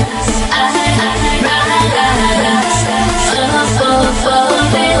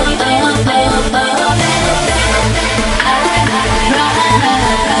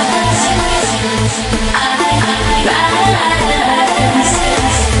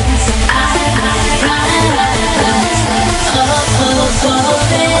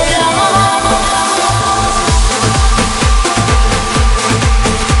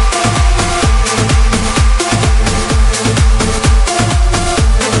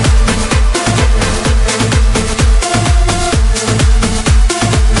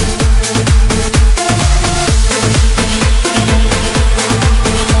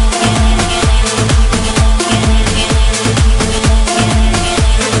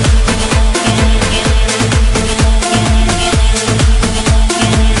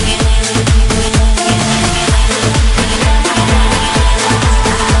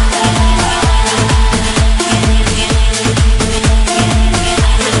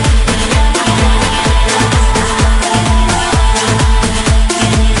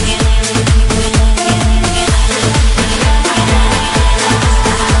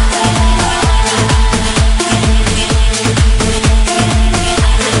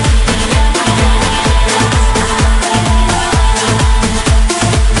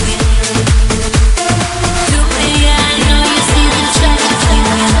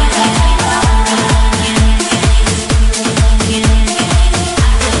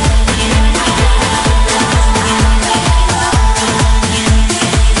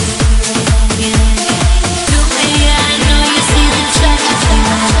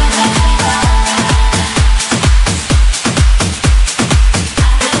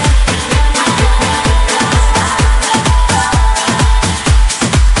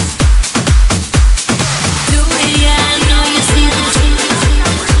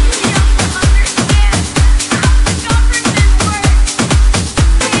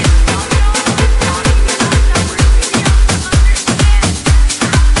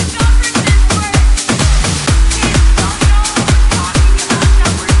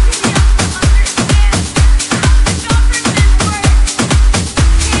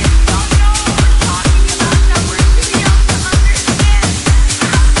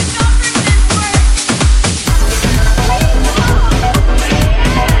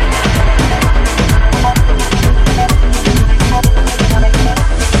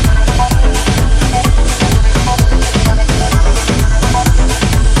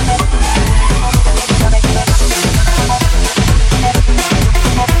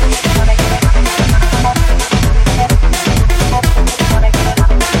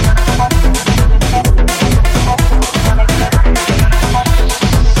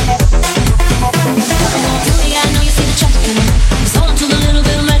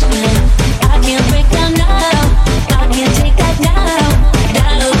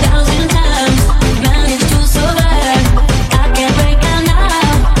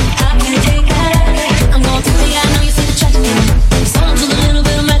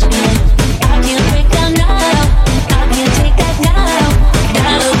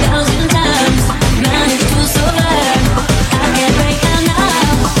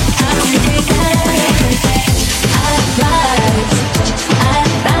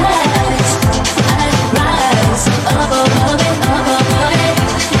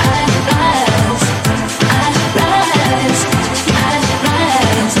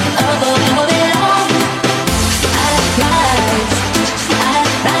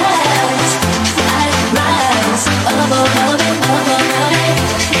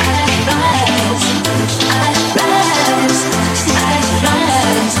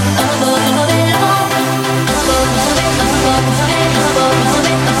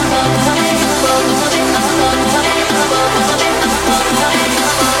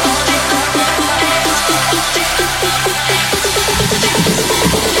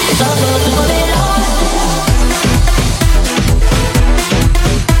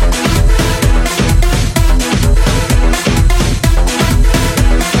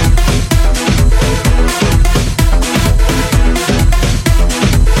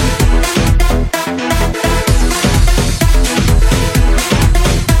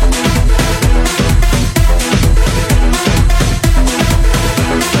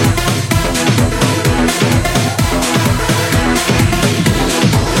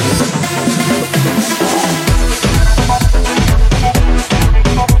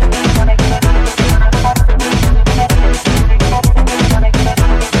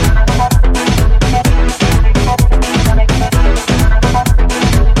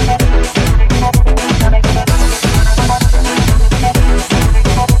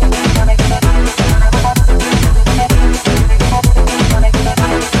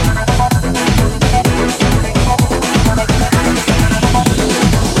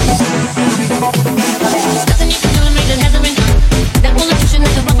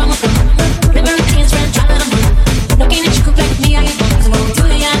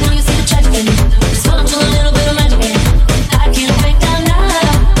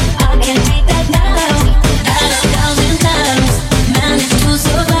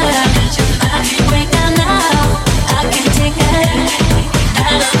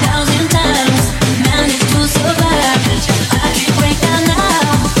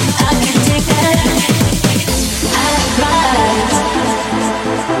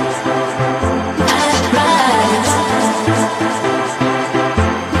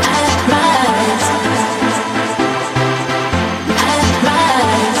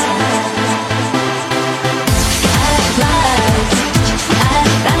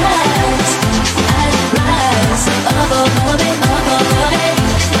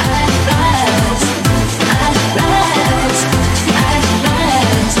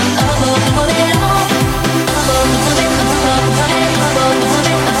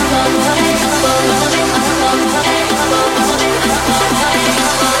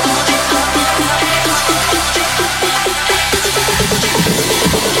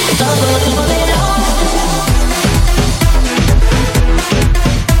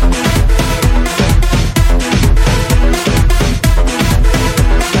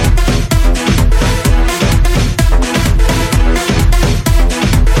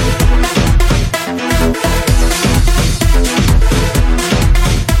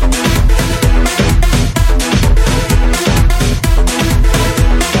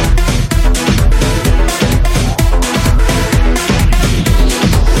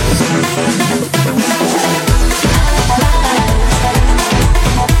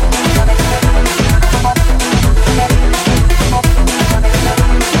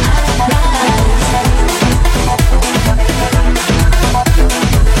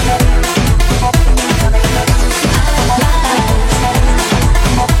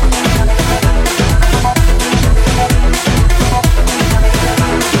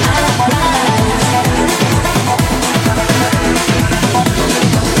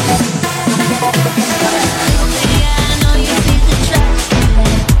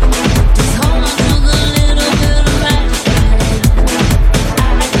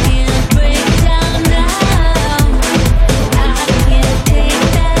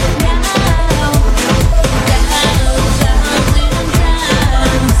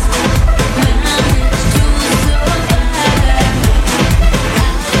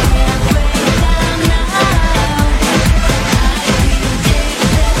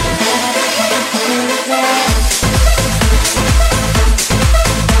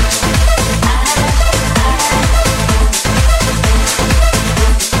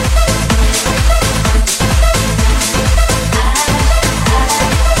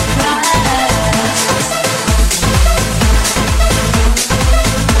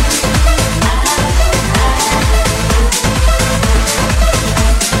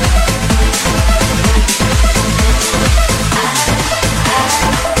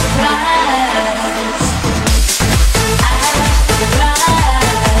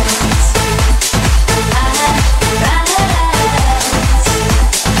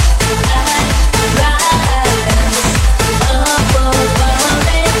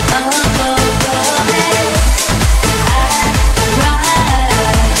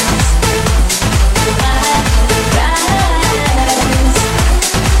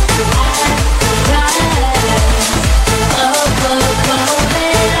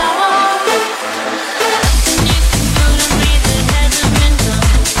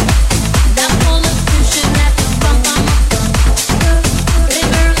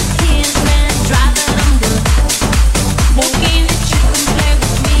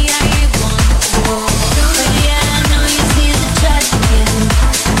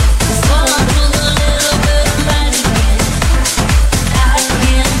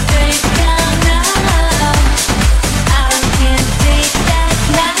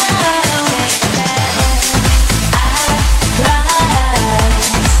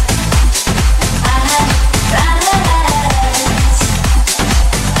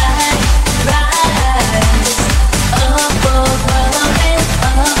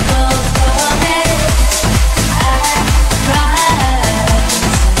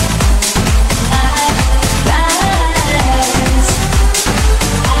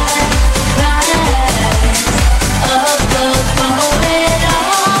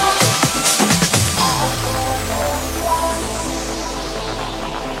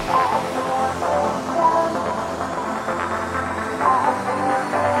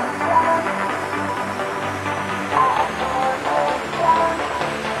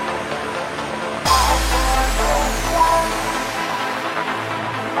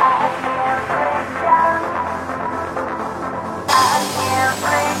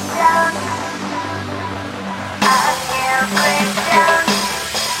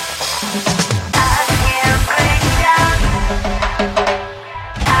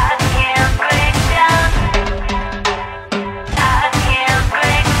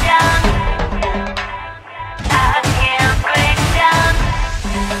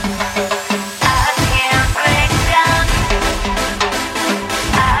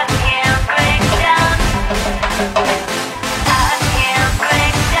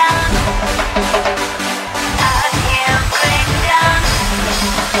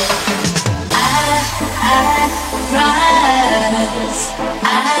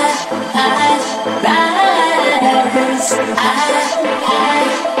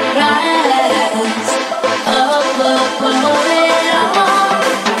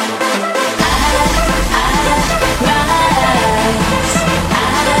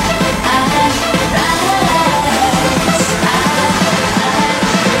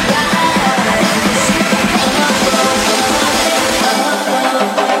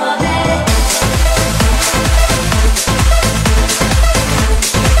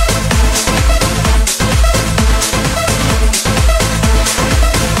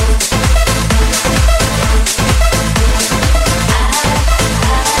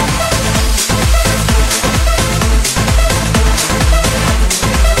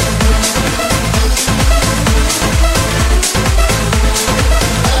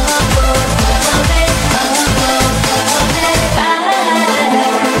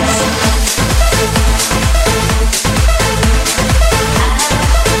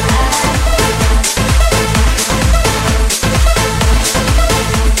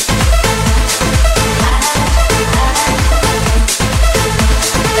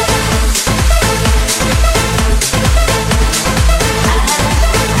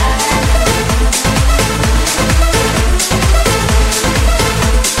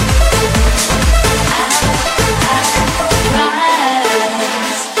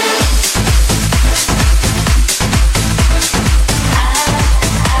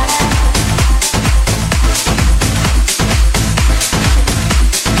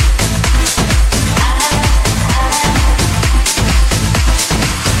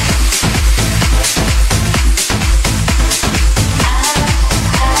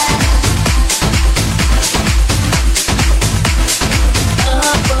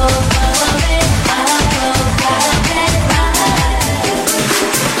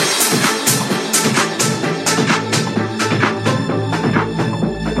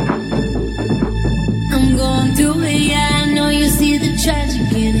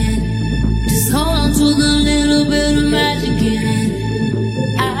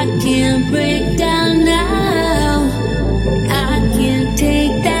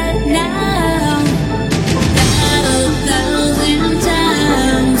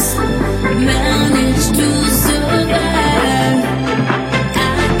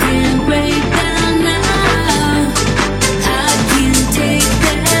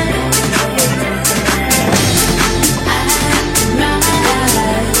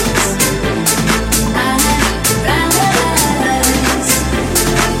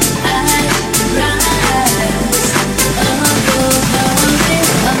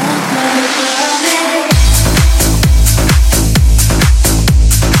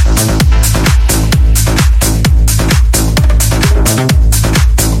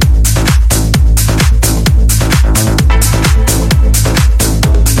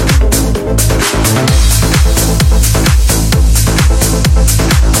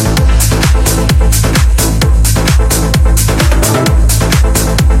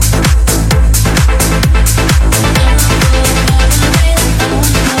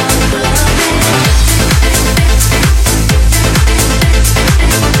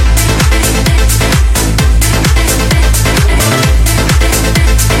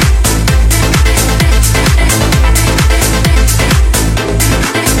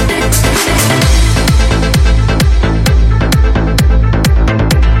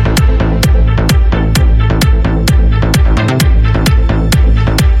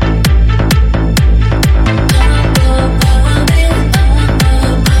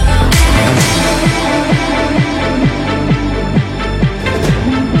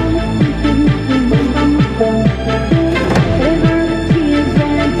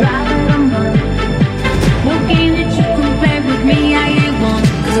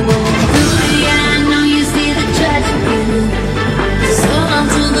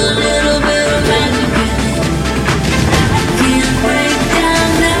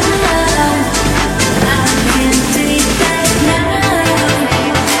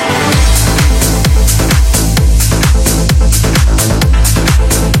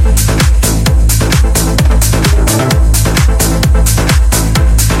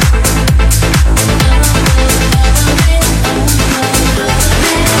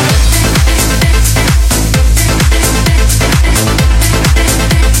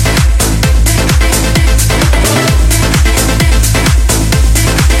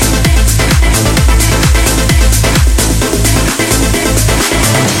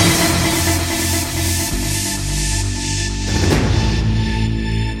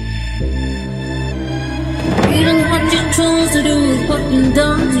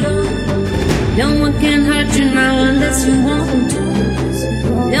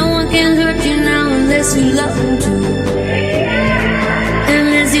 miss you, love him too. And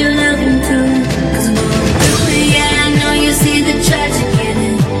miss you, love him too. 'Cause yeah, I know you see the tragic in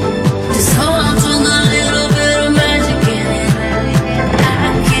it. Just hold on to the little bit of magic in it.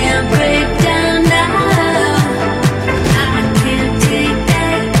 I can't break down now. I can't take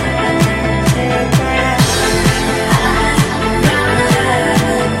that. I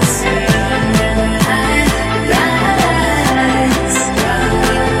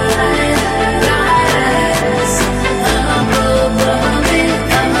rise.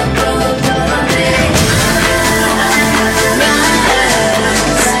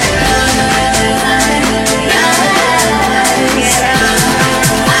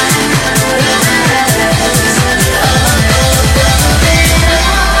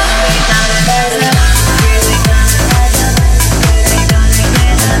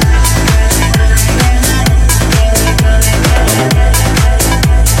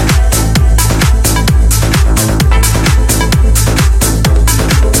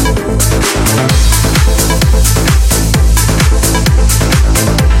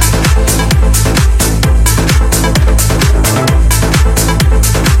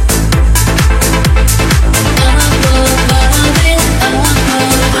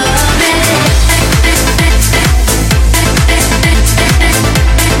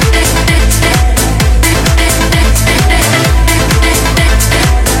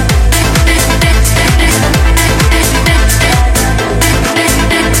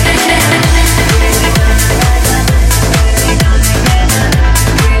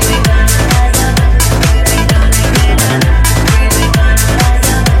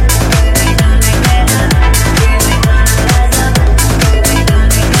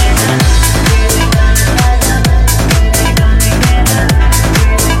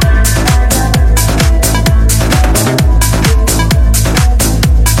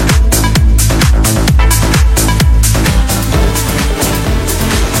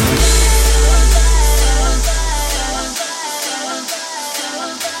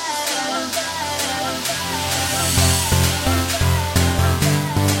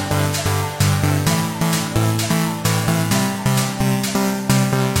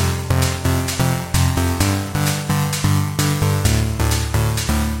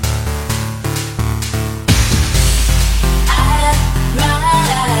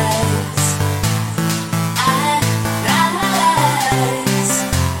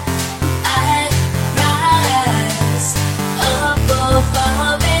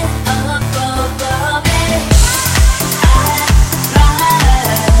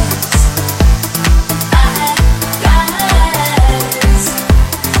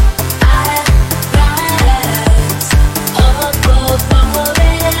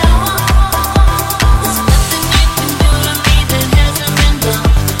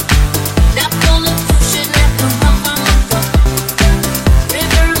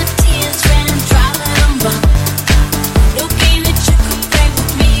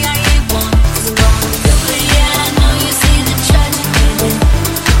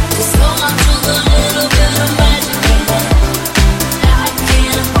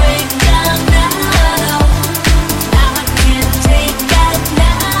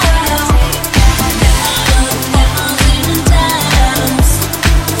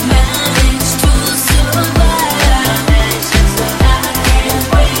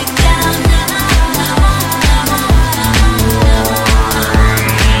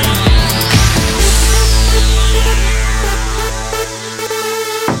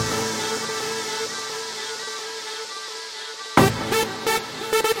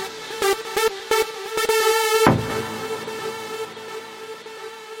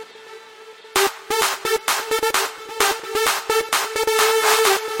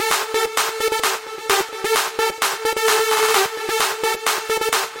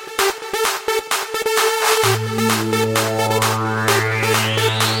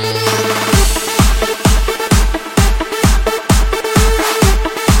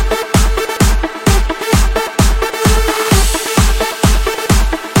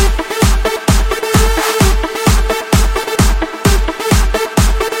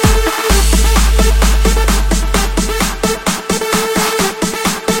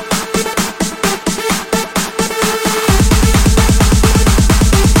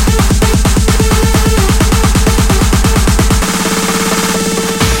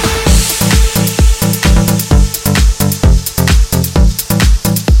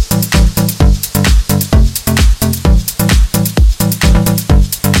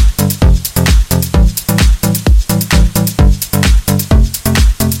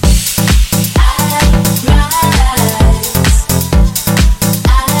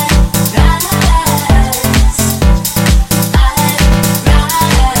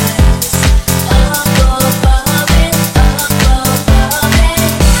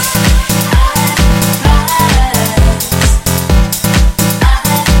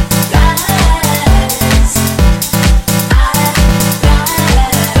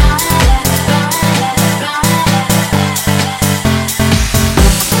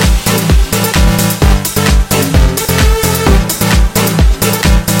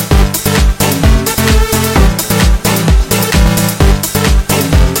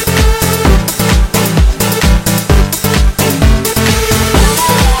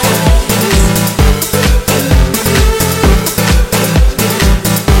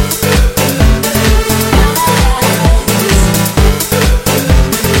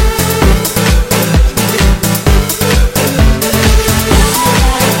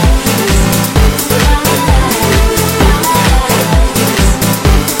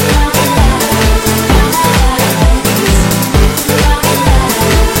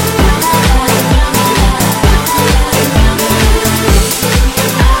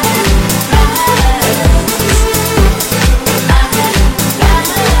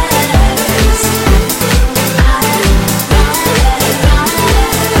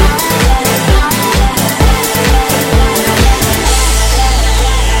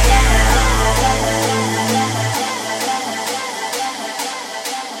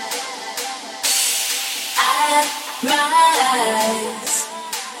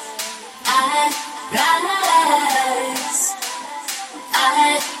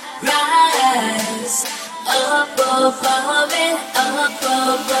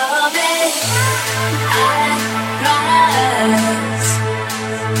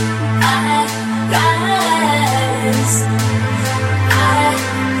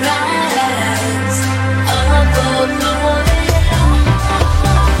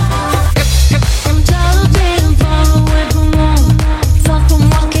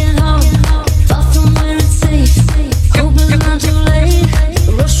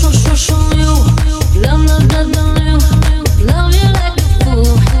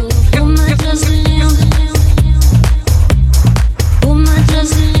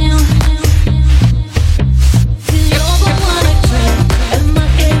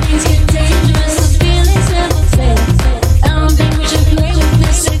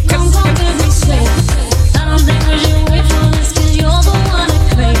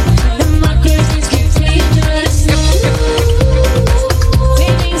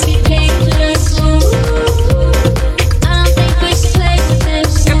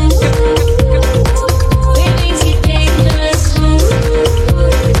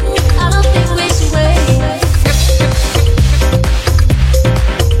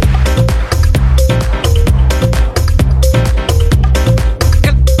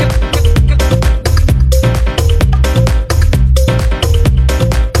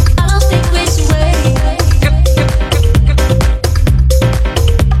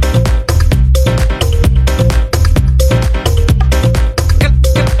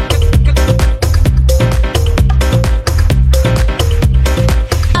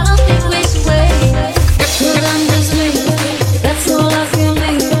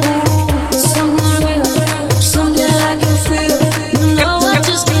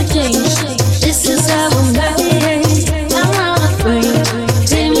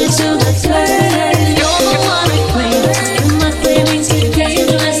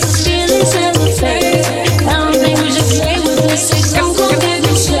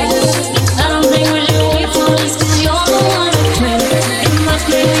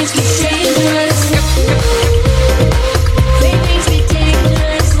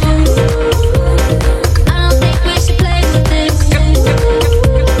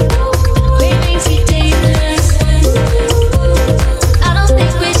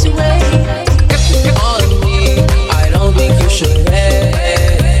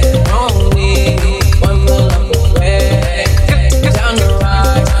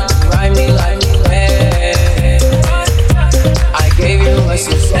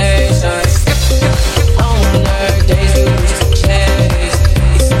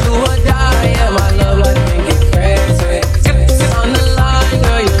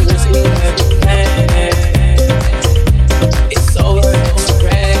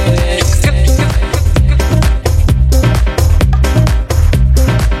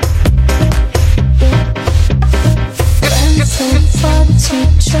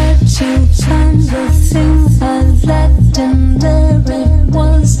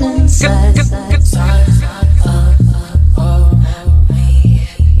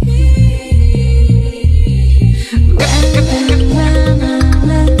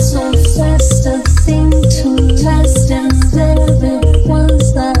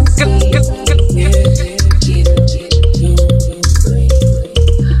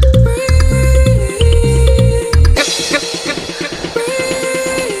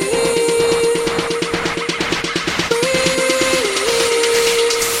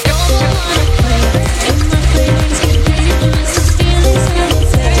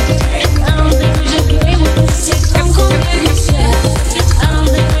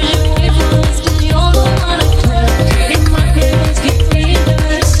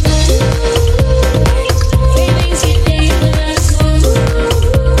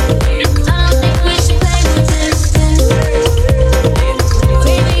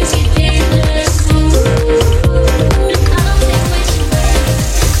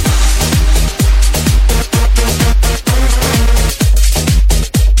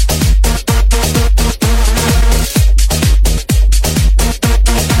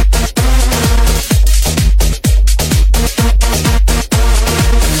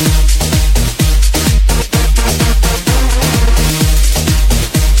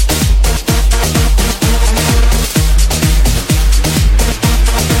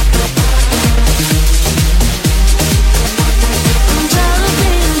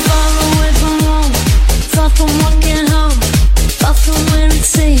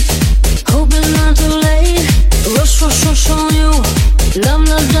 Love,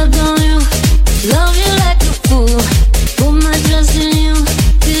 love, love on you. Love you like a fool. Put my trust in you,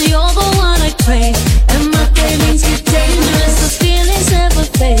 'cause you're the one I crave. And my cravings get dangerous, the feelings never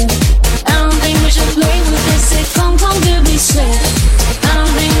fade. I don't think we should play with this, say come, give me straight. I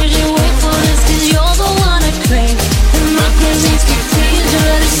don't think we should wait for this, 'cause you're the one I crave. And my cravings get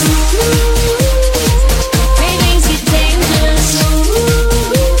dangerous. Cravings get dangerous.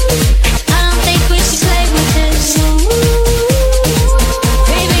 I don't think we should play with this.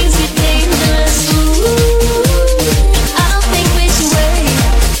 Cravings get dangerous. I don't think we should wait.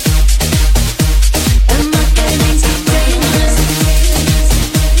 And my cravings get dangerous.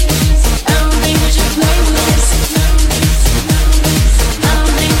 I don't think we should play with this. I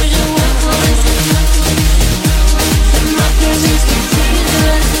don't think we should wait for this. And my cravings get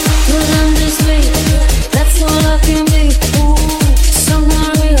dangerous. 'Cause I'm just weak, that's all I can be. Ooh,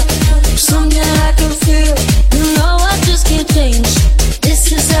 someone real, something I can feel. You know I just can't change. This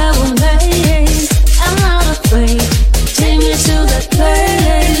is how I'm made. I'm not afraid. Take me to that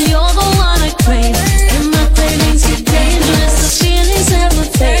place. You're the one I crave. And my cravings get dangerous. The feelings never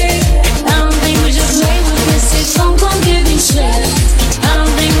fade. I don't think we should play with this. Say come, give me straight. I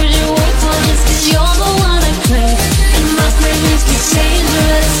don't think we should wait for this, 'cause you're the one I crave. And my cravings get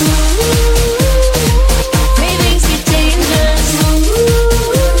dangerous. Cravings get dangerous.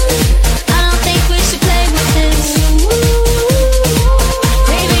 I don't think we should play with this.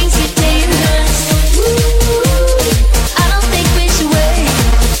 Cravings get dangerous. I don't think we should wait.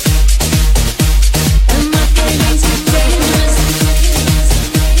 And my cravings get dangerous.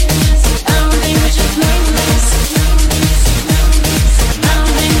 I don't think we should play with this. I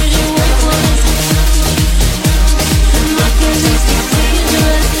don't think we should wait for this. And my cravings get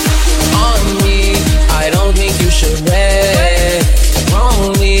dangerous. On me, I don't think you should wait.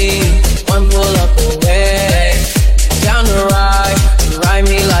 Wrongly, one pull up away. Down the ride, you ride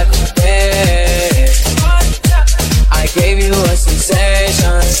me like a wave. I gave you a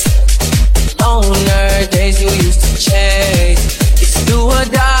sensation. Loner days you used to chase. It's do or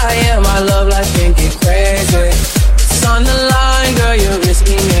die, yeah, my love life can get crazy. It's on the line, girl, you're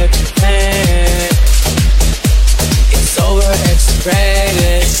risking everything. It's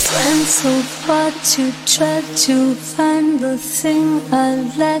overexaggerated. Went so far to try to find the thing I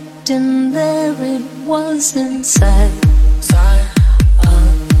lacked, and there it was inside of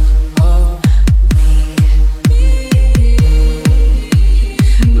me.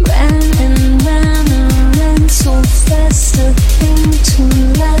 Ran and ran and ran so fast, a thing to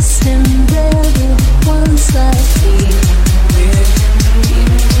last, and there it was I did.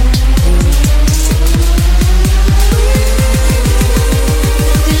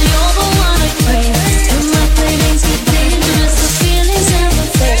 You're the one I crave. And my cravings get dangerous. The feelings never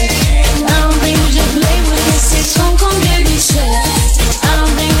fade. I don't think we should play with this. Say come, give me straight. I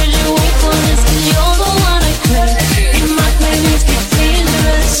don't think we should wait for this, 'cause you're the one I crave. And my cravings get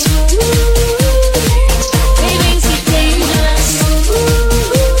dangerous. Cravings get dangerous.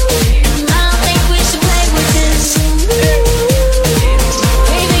 I don't think we should play with this.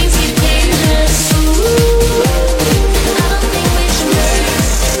 Cravings get dangerous. I don't think we should wait.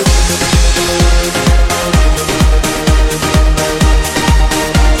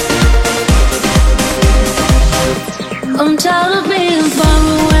 I'm tired of being far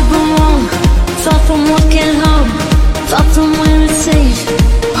away from home, far from walking home, far from where it's safe.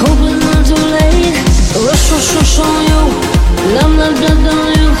 Hope it's not too late. Rush on you, love on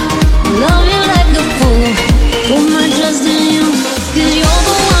you, love you like a fool. Put my trust in you, 'cause you're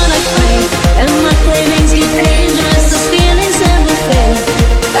the one I crave. And my cravings get dangerous, the feelings never fade.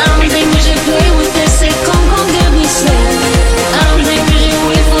 I don't think we should play with this. Say come, give me straight. I don't think we should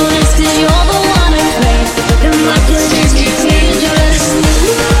wait for this, 'cause you're the one I crave. And my cravings get dangerous.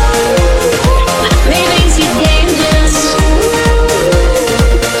 My cravings get dangerous.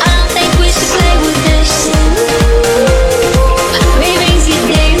 I don't think we should play with this. My cravings get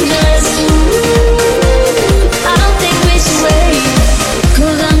dangerous. I don't think we should wait.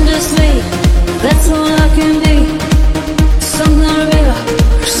 'Cause I'm just me, that's all I can be.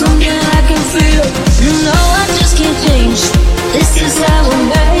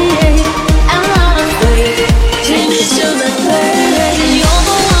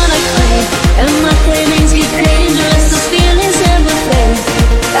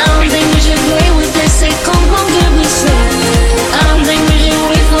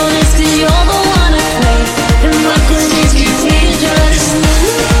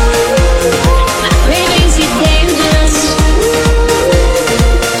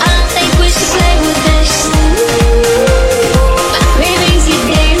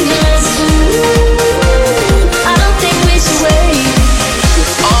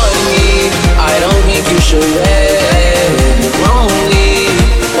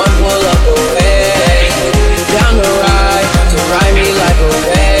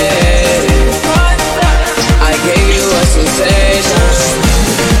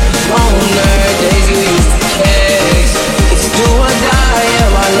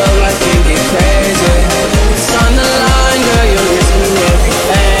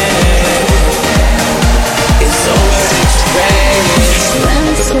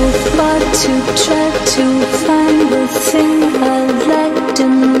 to try to find the thing I liked,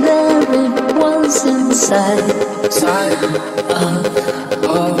 and there it was inside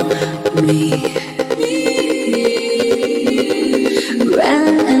of me.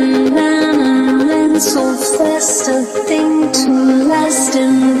 Ran and ran and ran so fast, a thing to last,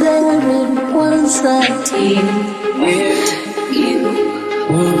 and there it was. I heard you breathe.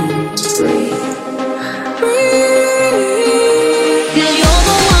 Cause you're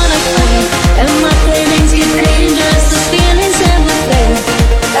the one I crave, and my cravings get dangerous. The feelings never fade.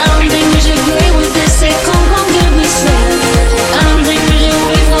 I don't think we should play with this. Say, come, give me some. I don't think we should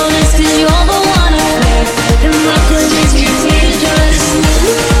wait for this. Cause you're the one I crave, and my cravings get dangerous.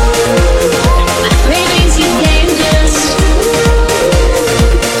 My cravings get dangerous.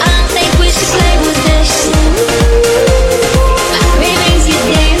 I don't think we should play with this. My cravings get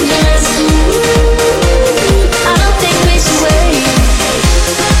dangerous. I don't think we should wait.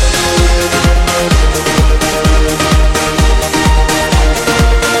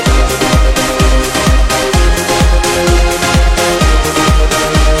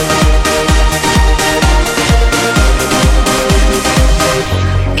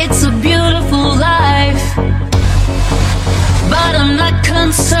 It's a beautiful life, but I'm not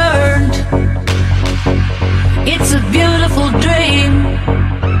concerned. It's a beautiful dream,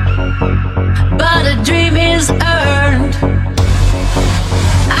 but a dream is earned.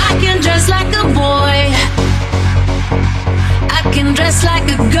 I can dress like a boy, I can dress like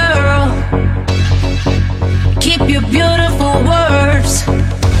a girl. Keep your beautiful words,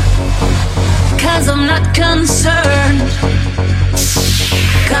 cause I'm not concerned.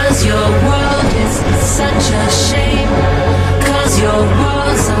 Cause your world is such a shame. Cause your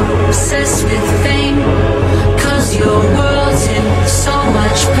world's obsessed with fame. Cause your world's in so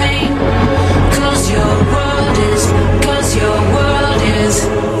much pain. Cause your world is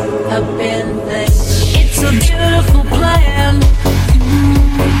up in things. It's a beautiful plan,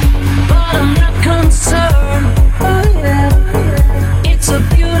 but I'm not concerned. Oh yeah. It's a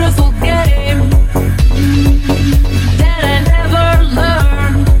beautiful game that I never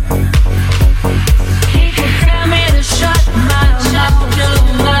learned. People tell me to shut my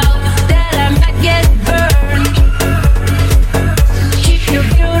mouth, that I might get burned. Keep your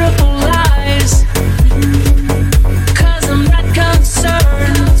beautiful lies, cause I'm not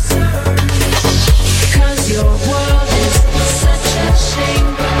concerned. Cause your world is such a shame.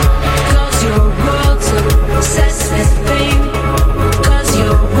 Cause your world's obsessed with fame. Cause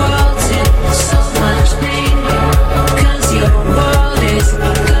your world's in so much pain. Cause your world is,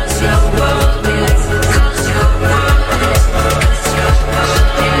 cause your world is, cause your world is, cause your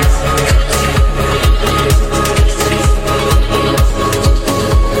world is,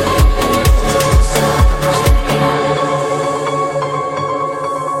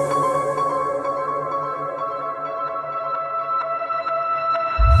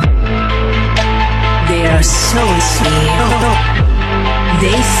 They are so sweet.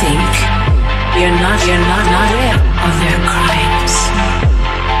 They think you're not aware of their crimes.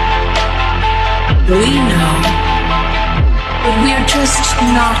 We know, but we're just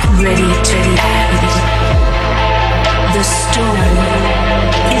not ready to end. The storm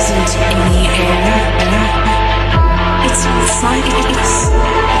isn't in the air. It's inside us.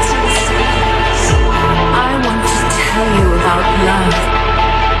 I want to tell you about love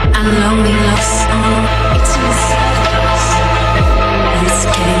and loneliness. It's inside us. And it's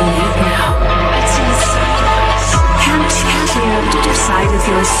getting late now. It's inside us. Can't you decide if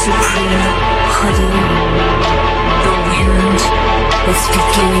you're supreme hoodie? The wind is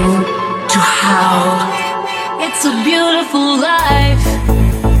beginning to howl. It's a beautiful life,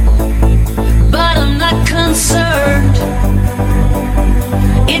 but I'm not concerned.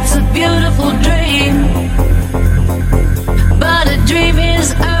 It's a beautiful dream, but a dream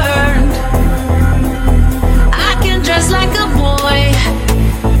is earned. I can dress like a boy,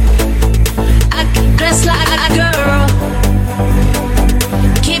 I can dress like a girl.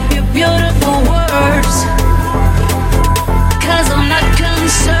 Keep your beautiful words, cause I'm not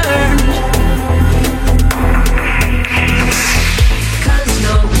concerned. Cause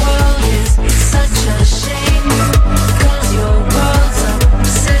your world is such a shame. Cause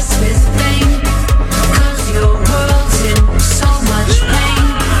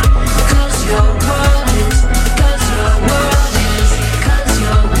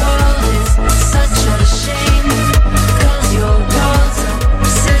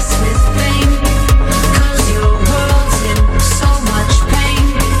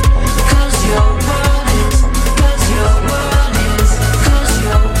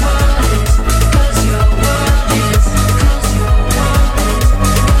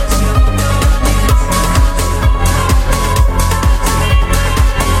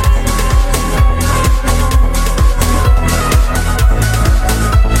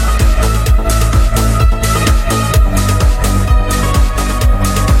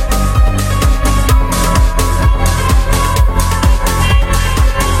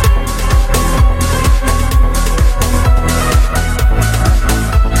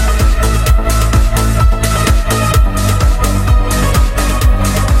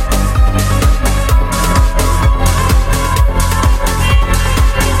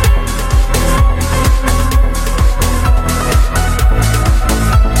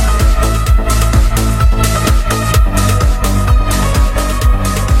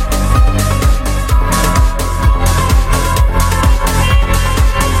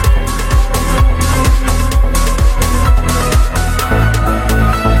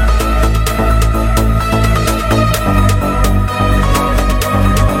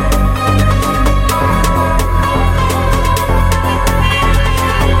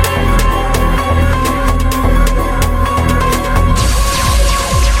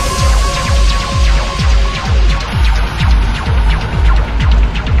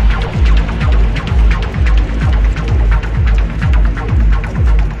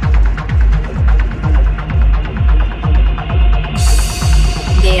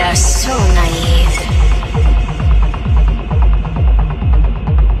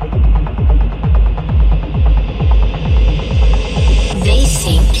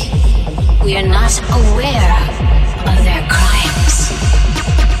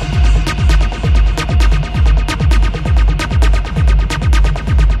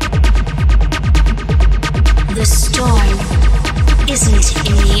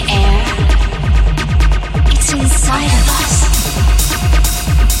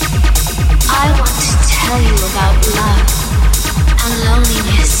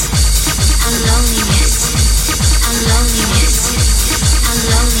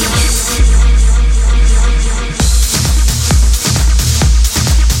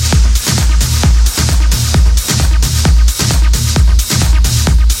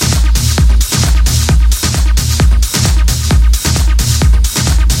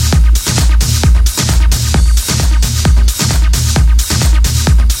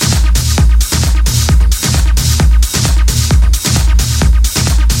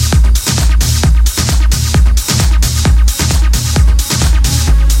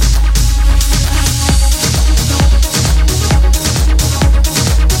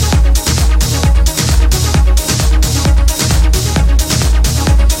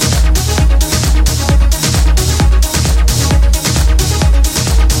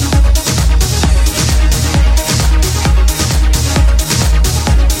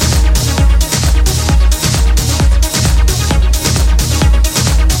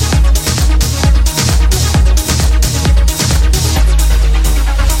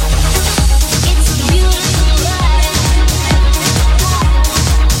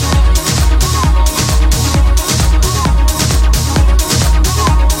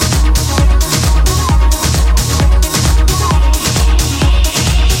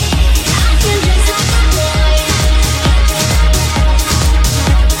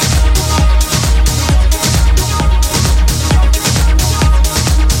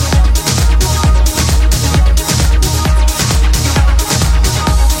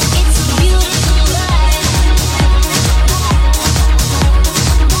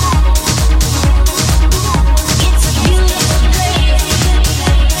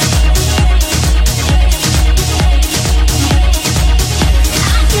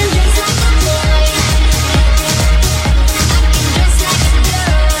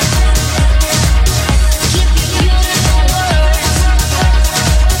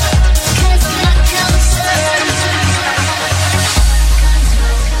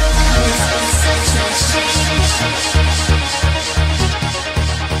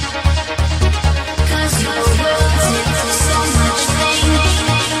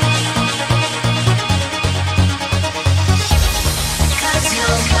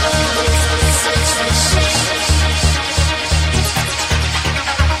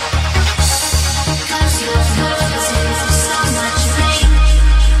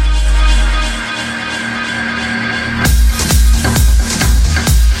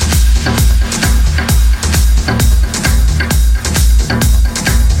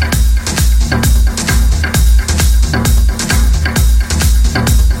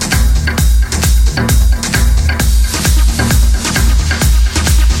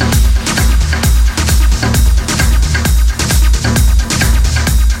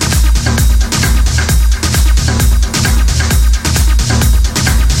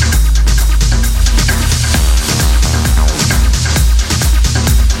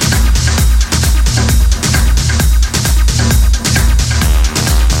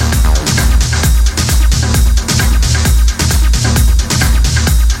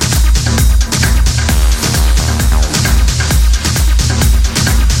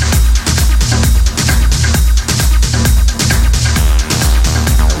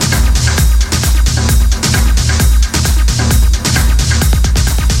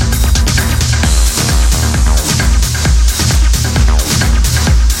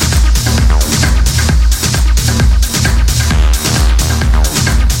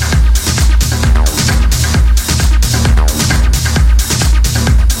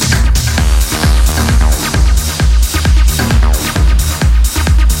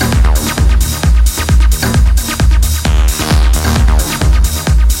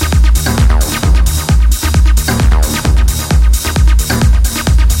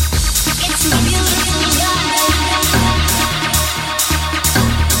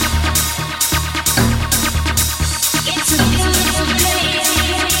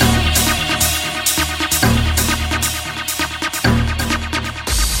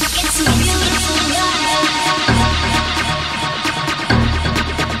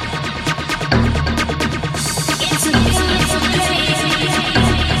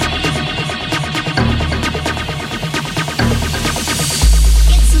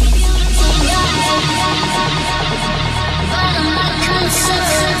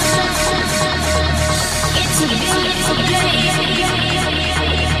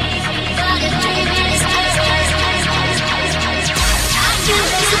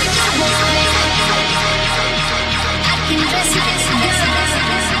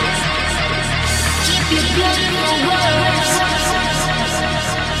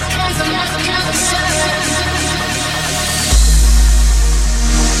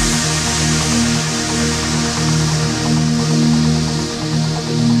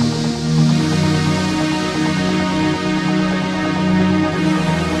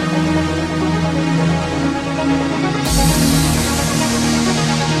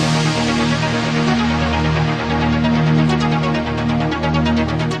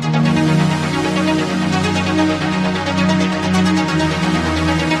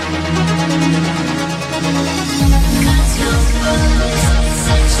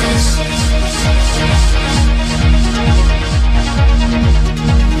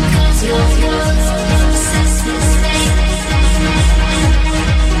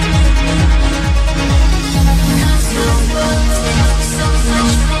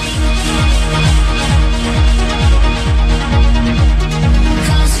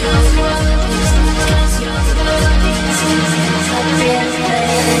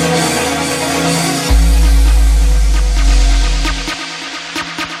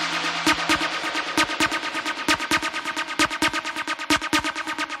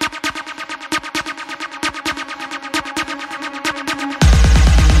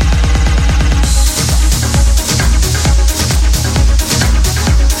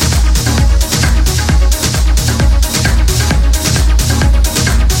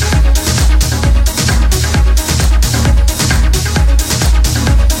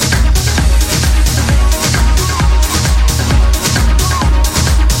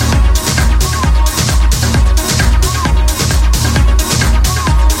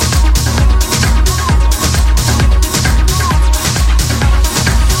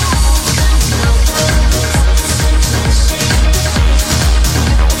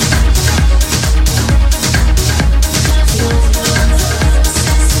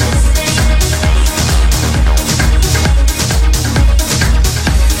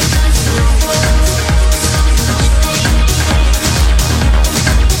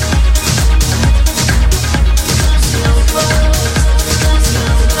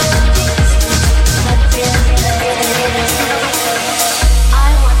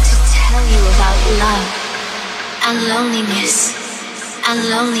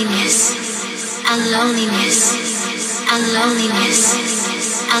loneliness, and loneliness, and loneliness,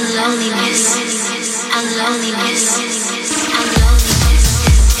 and loneliness, and loneliness, and loneliness.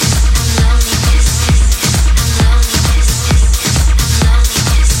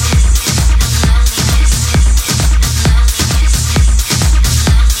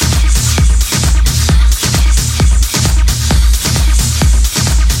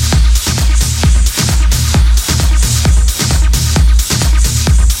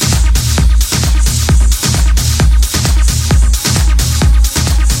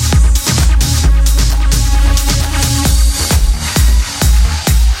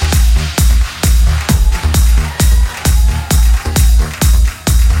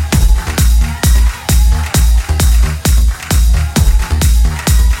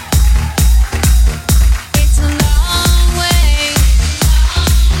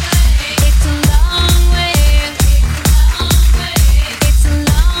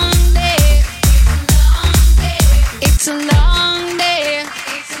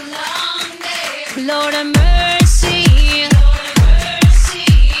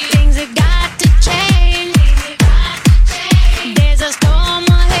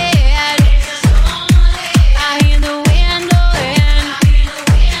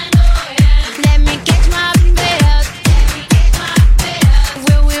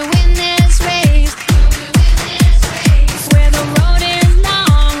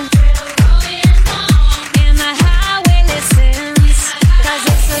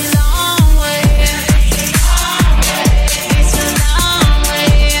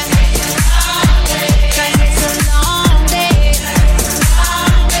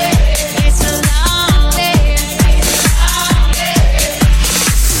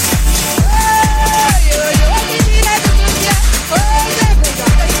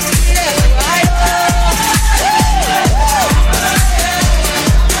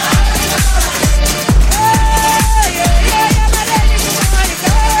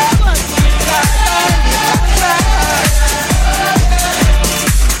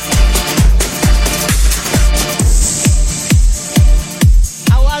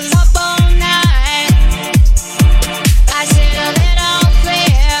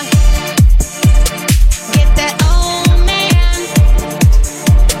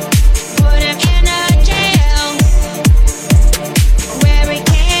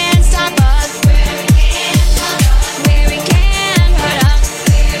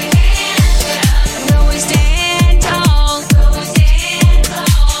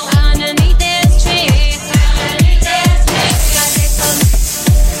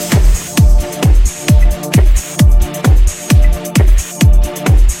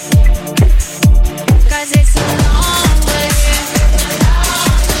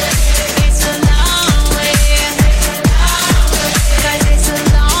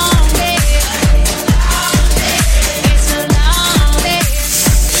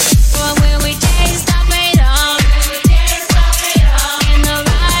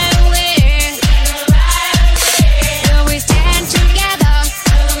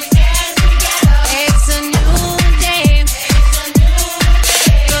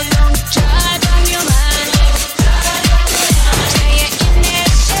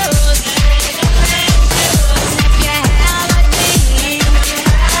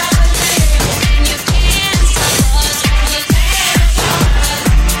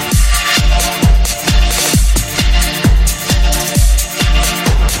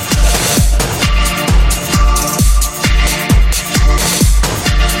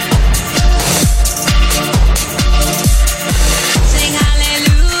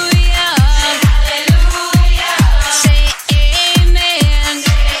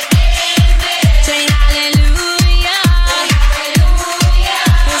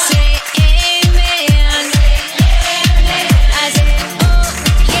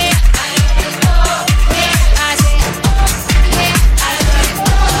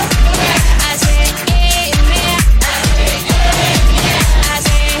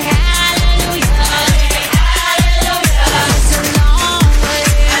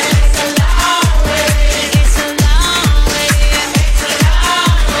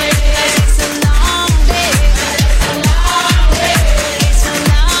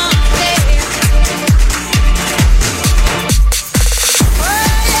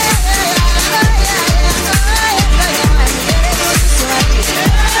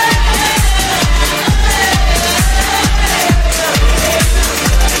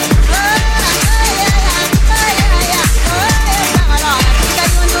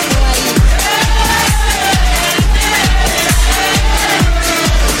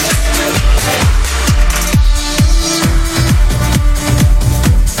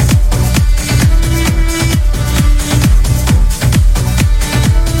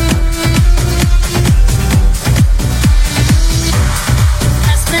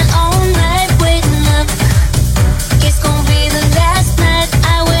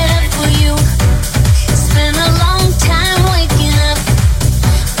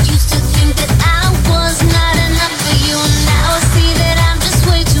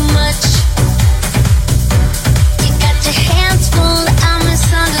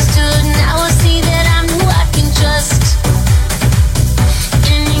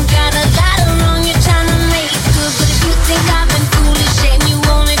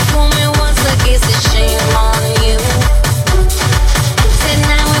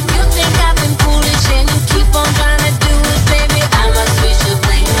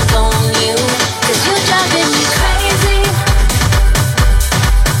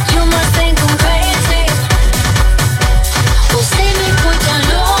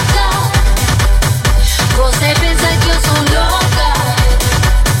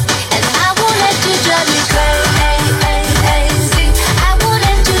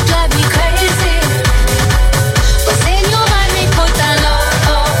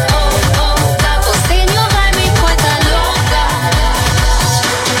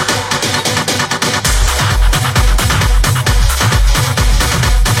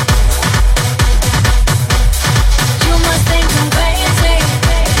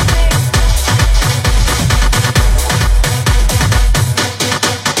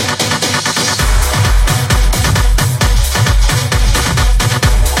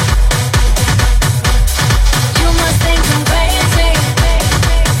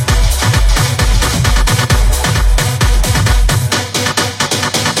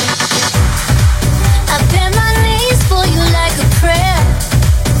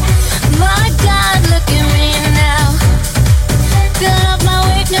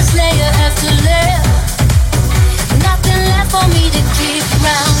 darkness layer after layer. Nothing left for me to keep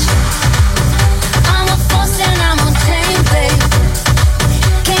round. I'm a force and I'm untamed, babe.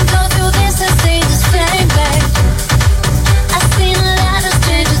 Can't go through this and stay the same, babe. I've seen a lot of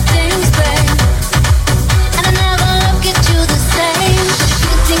stranger things, babe, and I never look at you the same.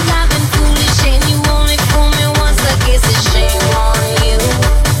 You think I've been foolish and you only fool me once. I guess it's shame on you.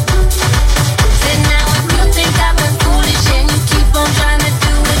 And now if you think I've been foolish and you keep on trying to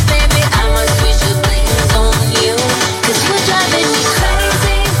do it, baby, I must switch the blames on you. 'Cause you're driving me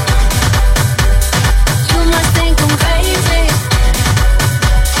crazy. You must think I'm crazy.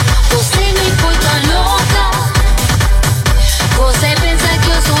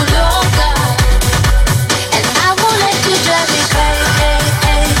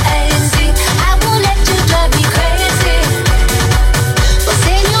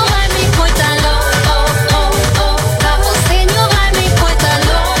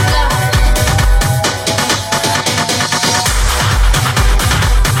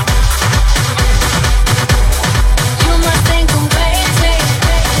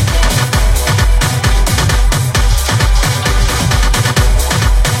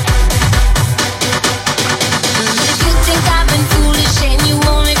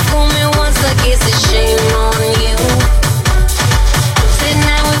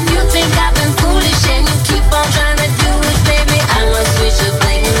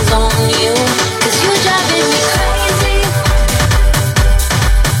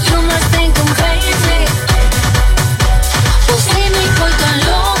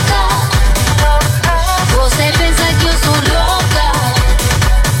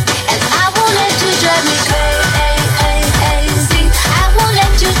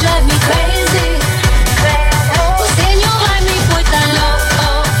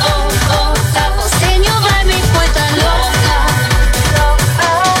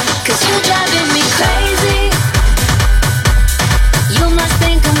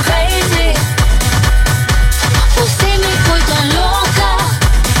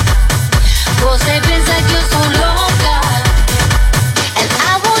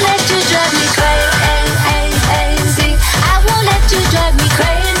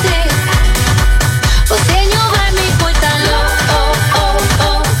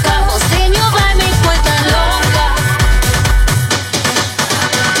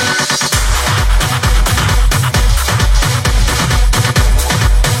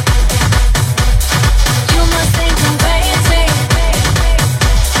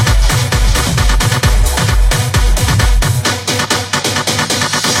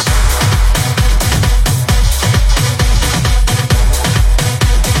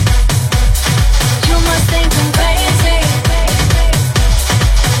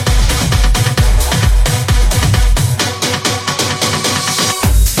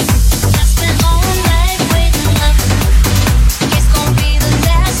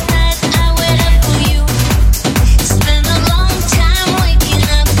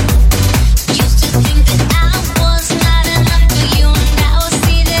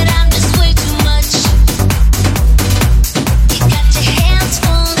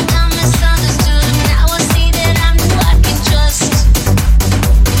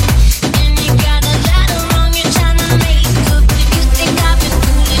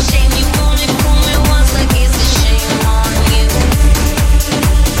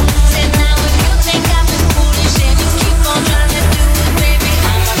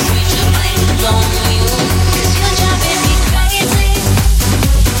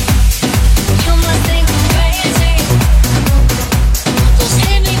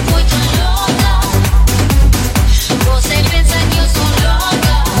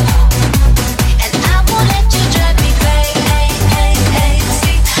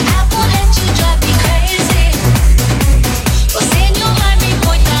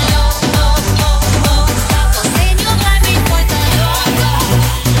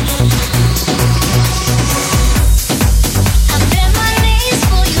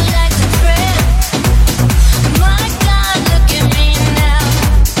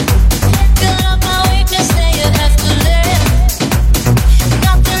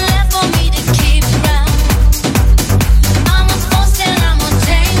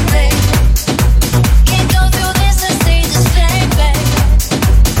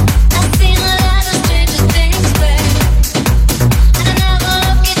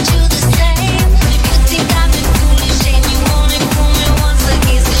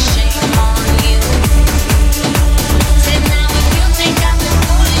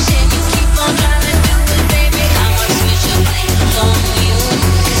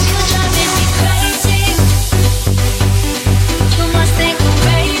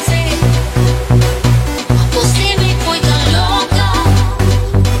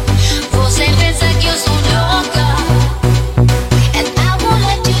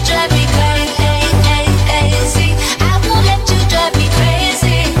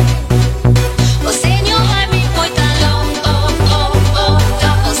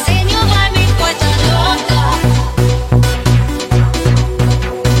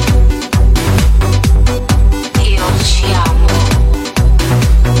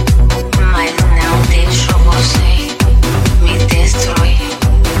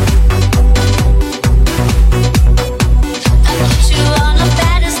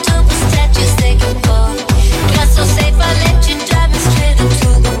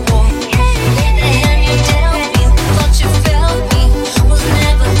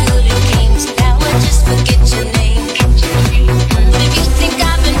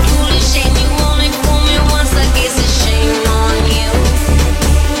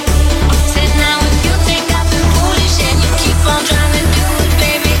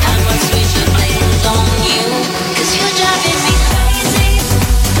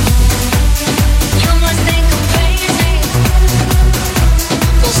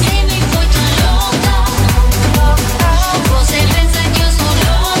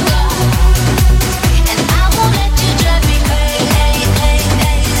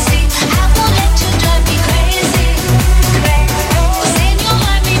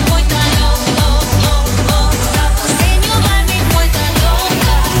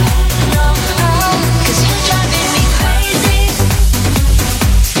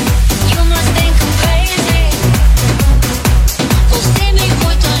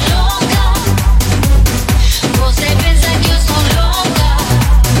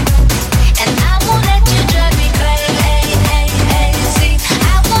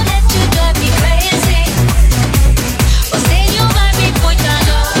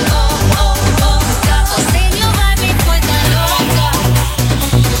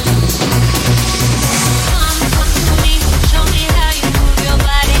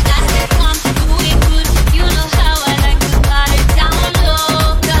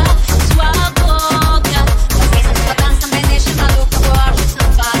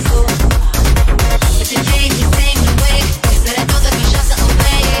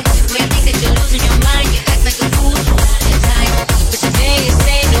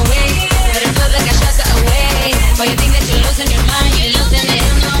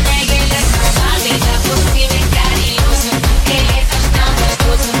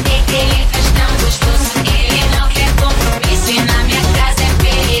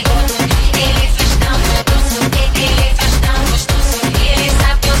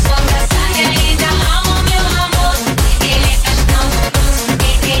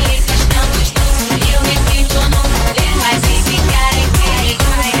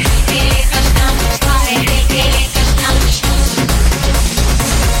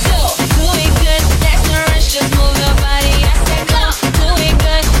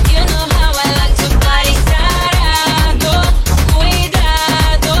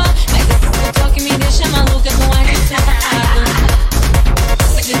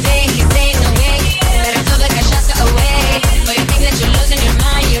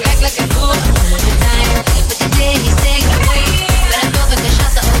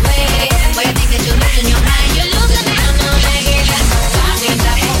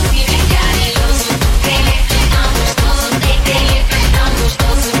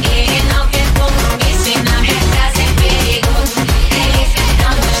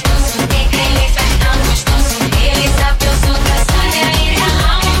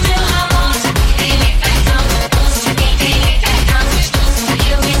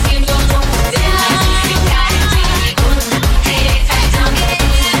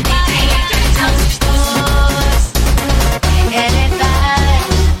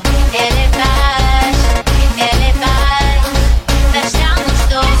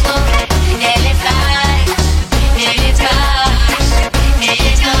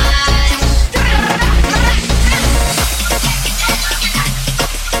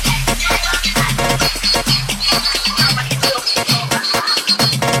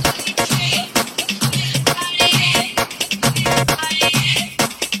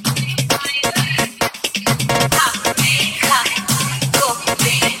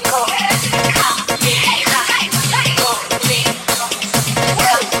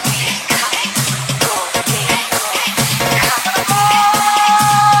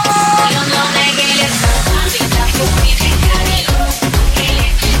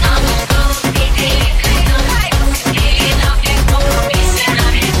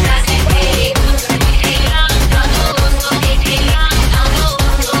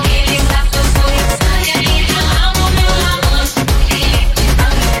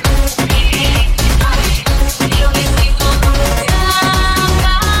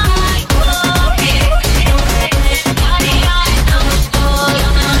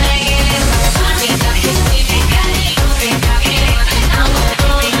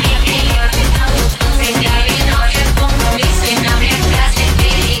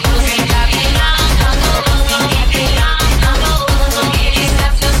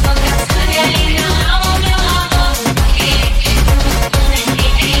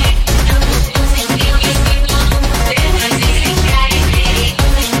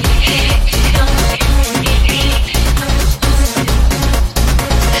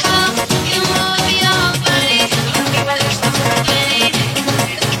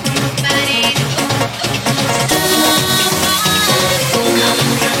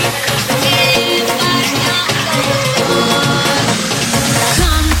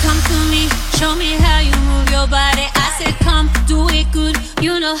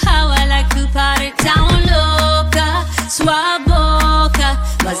 You know how I like to party. Tão louca, sua boca.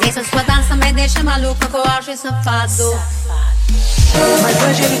 Mas essa sua dança me deixa maluca, que eu acho safado. Mas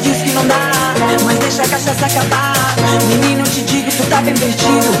hoje ele diz que não dá, mas deixa a cachaça acabar. Menino, te digo, tu tá bem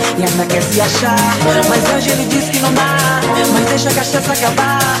perdido e ainda quer se achar. Mas hoje ele diz que não dá, mas deixa a cachaça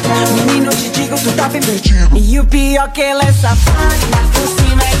acabar. Menino, te digo, tu tá bem perdido. E o pior que ele é safado, por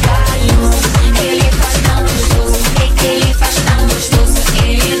cima é carinhoso. Ele faz tão gostoso, ele faz tão gostoso.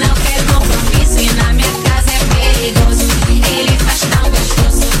 Ele não quer compromisso e na minha casa é perigoso. Ele faz tão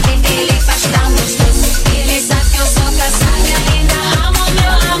gostoso, ele faz tão gostoso. Ele sabe que eu sou casada e ainda amo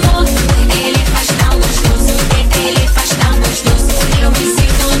meu amor. Ele faz tão gostoso, ele faz tão gostoso. Eu me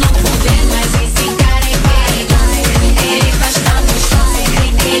sinto no poder, mas esse cara é perigoso. Ele faz tão gostoso,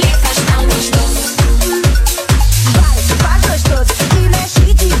 ele faz tão gostoso. Vai, faz gostoso e mexe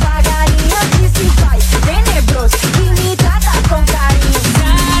devagarinho. Disse vai, tenebroso e me trata com carinho.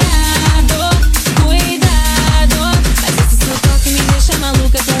 Sarado, cuidado. Mas esse seu toque me deixa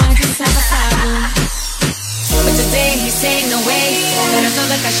maluca com ar de safado. But today he's saying no way. Better throw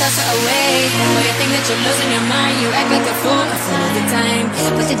the cachaça away. Boy, you think that you're losing your mind. You act like a fool all the time.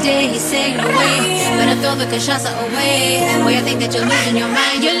 But today he's saying no way. Better throw the cachaça away. Boy, you think that you're losing your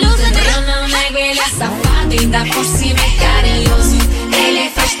mind. You're losing it. Eu não nego, ele é safado. Ainda por cima é carinhoso. Ele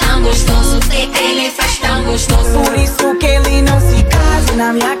faz tão gostoso. Ele faz tão gostoso. Por isso que ele não se casa,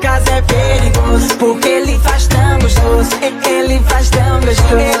 na minha casa é perigoso. Porque ele faz tão gostoso, ele faz tão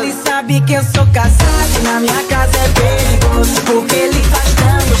gostoso. Ele sabe que eu sou casado, na minha casa é perigoso. Porque ele faz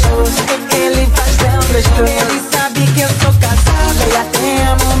tão gostoso, ele faz tão gostoso. Ele sabe que eu sou casado e até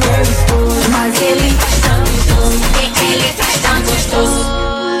amo meu esposo. Mas ele faz tão gostoso, ele faz tão gostoso.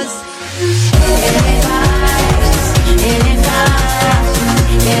 ele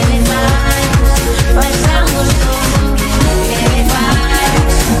faz tão gostoso. Ele faz.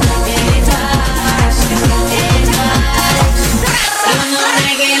 Eu não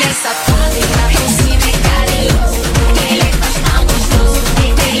nego, ele é safado. E tá por cima é carinhoso. Ele faz tão gostoso.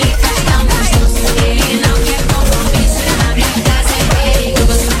 Ele faz tão gostoso. Ele não quer compromisso. Na minha casa é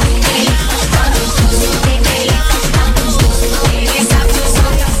perigoso. Ele faz tão gostoso. Ele faz tão gostoso. Ele sabe que eu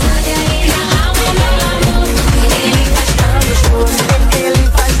sou casada e ainda amo meu amor. Ele faz tão gostoso. Ele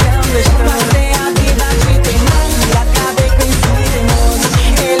faz tão gostoso. Passei a vida de teimoso e acabei com esse teimoso.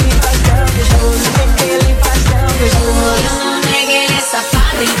 Ele faz tão gostoso. Ele faz tão gostoso. Eu não nego, ele é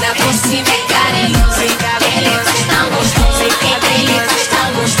safado. Ainda por cima é carinhoso. Ele faz tão gostoso. Ele faz tão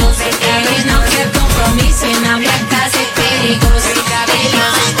gostoso. Ele não quer compromisso e na minha casa é perigoso. Ele faz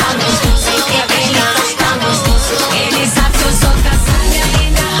tão gostoso. Ele faz tão gostoso. Ele sabe que eu sou casada e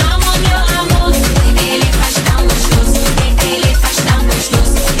ainda amo meu amor. Ele faz tão gostoso. Ele faz tão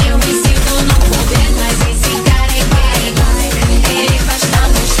gostoso. Eu me sinto no poder, mas esse cara é perigoso. Ele faz tão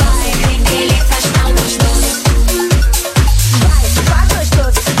gostoso. Ele faz tão gostoso. Vai, faz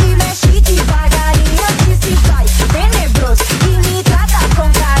gostoso e mexe devagarinho. Disse vai, tenebroso e me trata com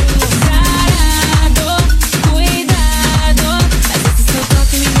carinho. Sarado, cuidado. Mas esse seu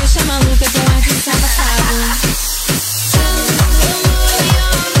toque me deixa maluca, que eu acho safado.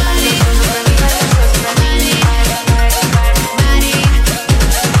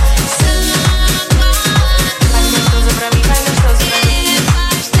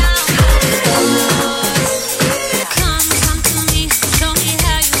 Come to me, show me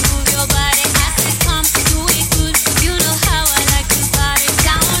how you move your body. I said come, do it good. You know how I like to party.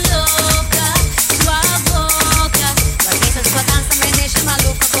 Tão louca, sua boca. Mas essa sua dança me deixa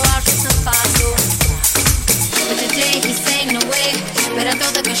maluca, que eu acho safado. But today he's saying no way. Better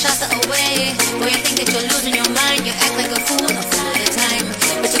throw the cachaça away. Boy, you think that you're losing your mind. You act like a fool all the time.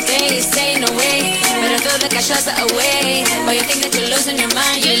 But today he's saying no way. Better throw the cachaça away. Boy, you think that you're losing your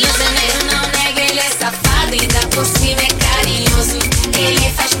mind. You're losing it. Eu não nego, ele é safado. Ainda por cima é carinhoso. Ele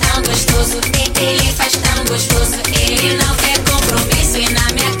faz tão gostoso. Ele faz tão gostoso. Ele não quer compromisso e na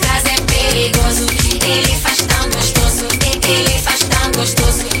minha casa é perigoso. Ele faz tão gostoso. Ele faz tão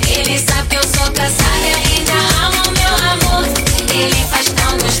gostoso. Ele sabe que eu sou casada e ainda amo meu amor. Ele faz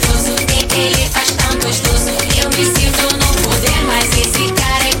tão gostoso. Ele faz tão gostoso. Eu me sinto no poder, mas esse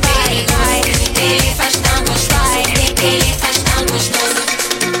cara é perigoso. Ele faz tão gostoso. Ele faz tão gostoso.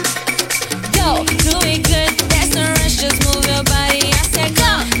 Go, do it good. That's the rush, just move your body. I said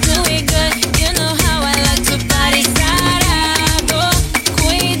go, do it good. You know how I like to party. Sarado,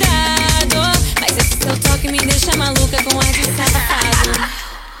 cuidado. Mas esse seu toque me deixa maluca com ar de safado.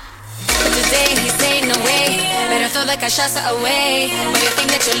 But today he's saying no way. Better throw the cachaça away. But you think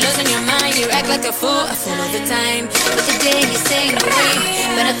that you're losing your mind. You act like a fool all the time. But today he's saying no way.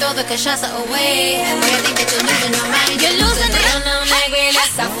 Better throw all the cachaça away. Boy, I think that you're losing your mind, you're losing it. Eu não nego, ele é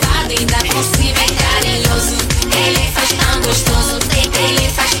safado, ainda por cima é carinhoso. Ele faz tão gostoso, ele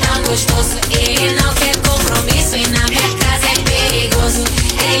faz tão gostoso. Ele não quer compromisso e na minha casa é perigoso.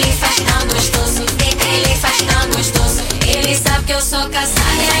 Ele faz tão gostoso, ele faz tão gostoso. Ele sabe que eu sou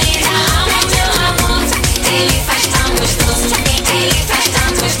casada e ainda amo meu amor. Ele faz tão gostoso, ele faz tão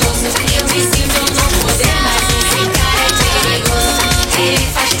gostoso. Eu me sinto no poder, mas esse cara é perigoso. Ele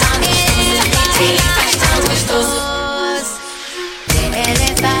faz tão gostoso, ele faz tão gostoso.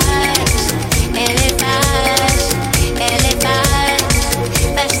 Ele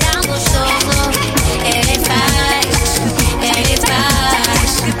faz tão gostoso. Ele faz,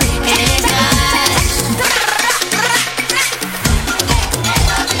 ele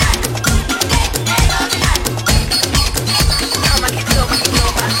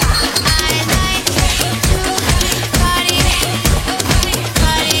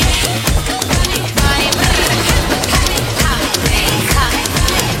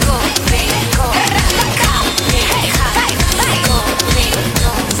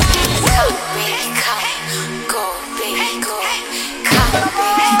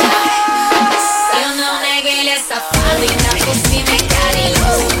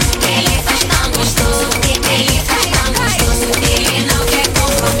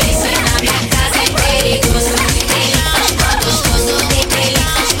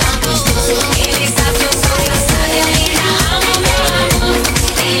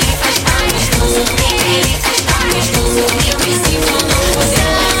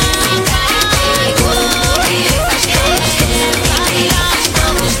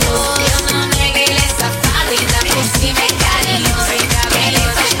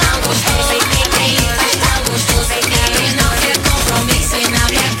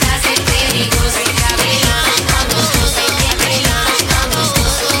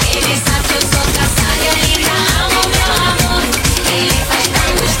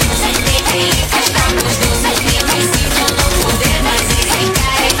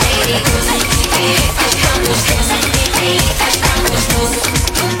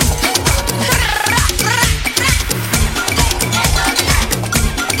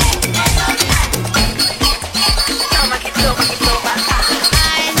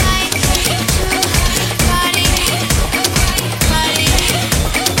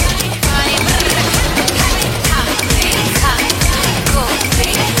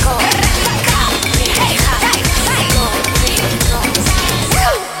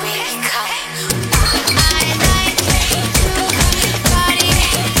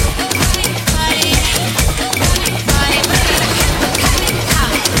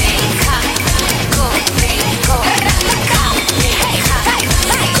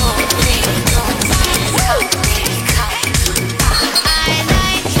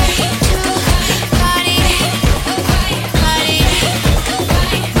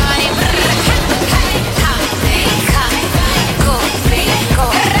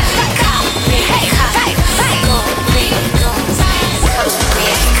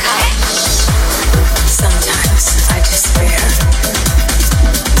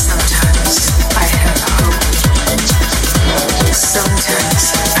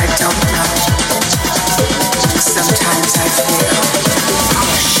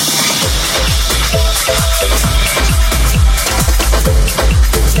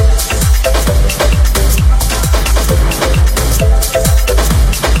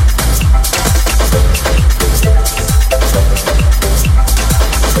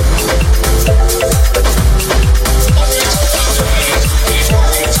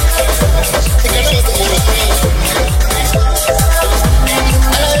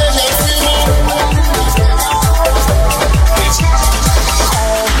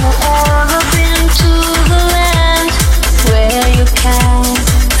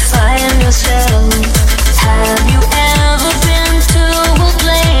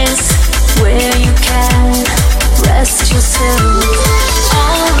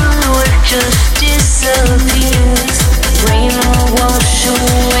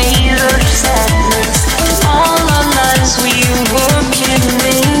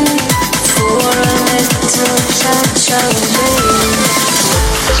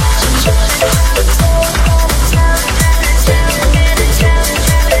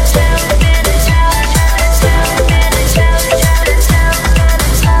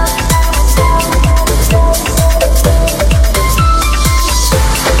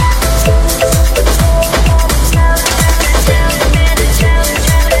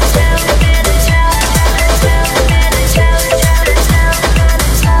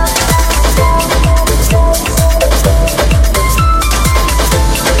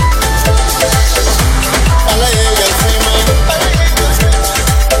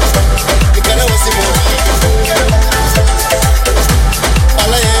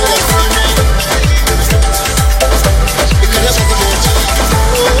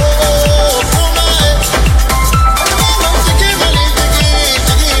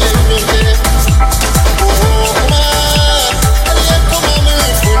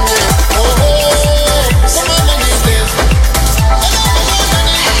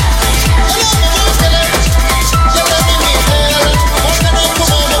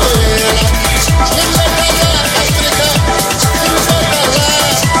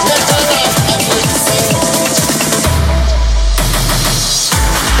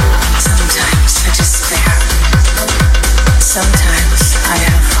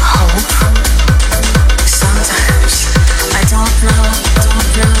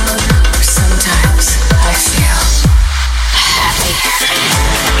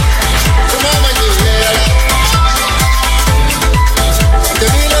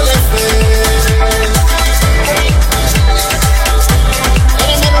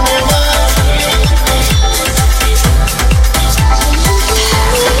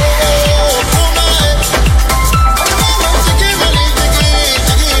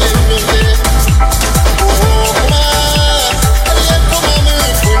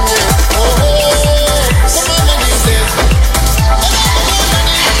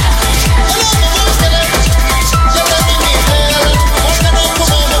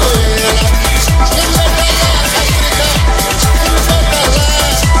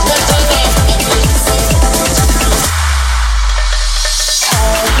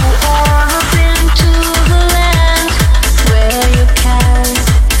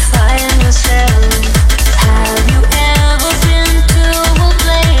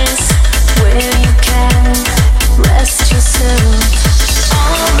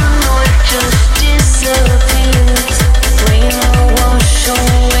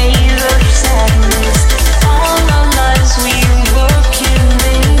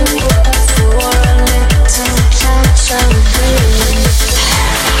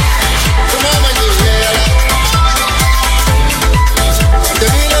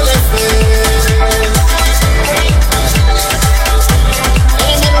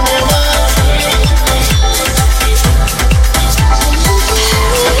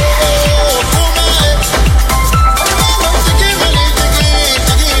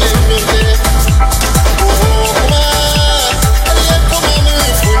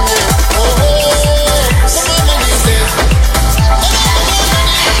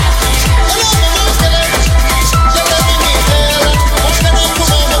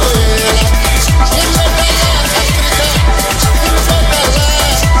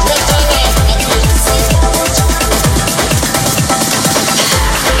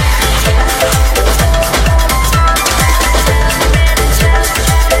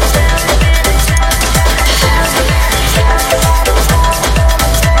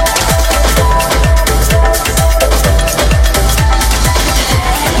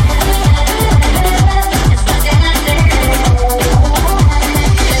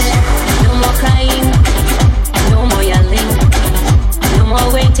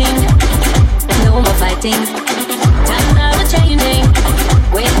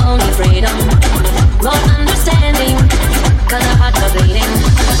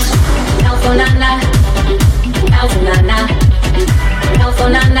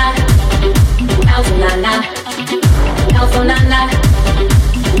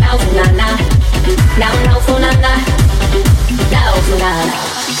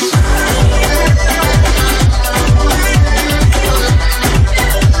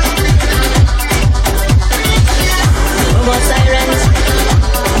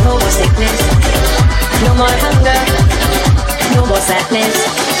more hunger, no more sadness.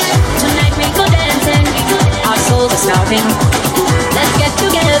 Tonight we go dancing, our souls are starving. Let's get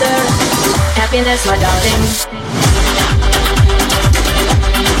together, happiness, my darling.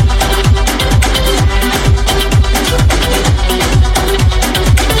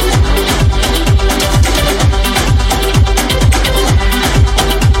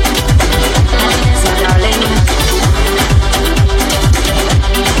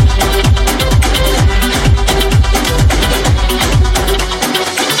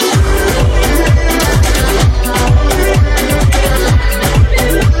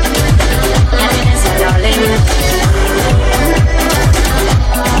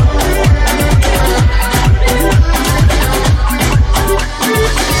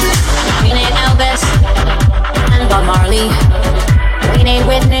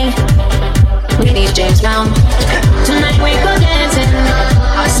 Tonight we go dancing,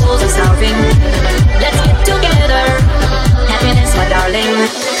 our souls are starving. Let's get together, happiness, my darling.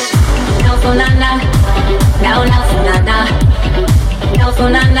 No funana, no no funana, no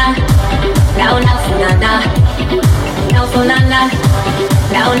funana, no no funana, no funana,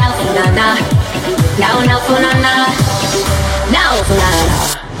 no no funana, no no funana, no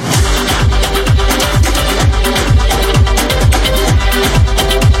funana.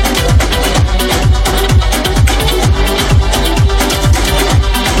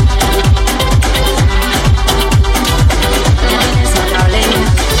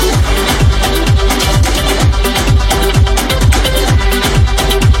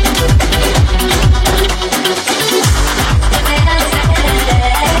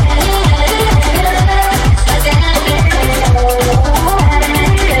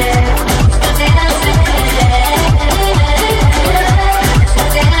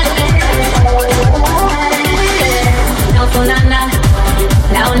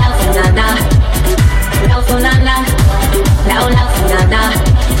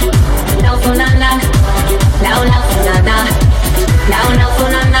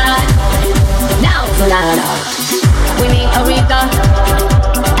 We need Aretha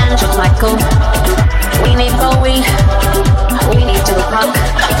and George Michael. We need Bowie. We need Tupac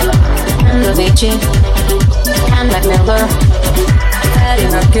and Avicii and Mac Miller, Freddie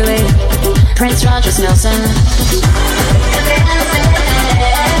Mercury, Prince Rogers Nelson.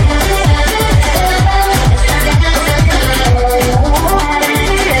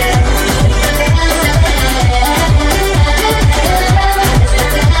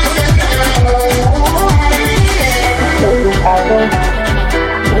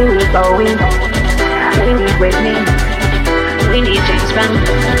 We need Bowie, we need Whitney, we need James Brown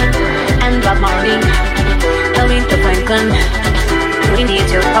and Bob Marley, Aretha Franklin, we need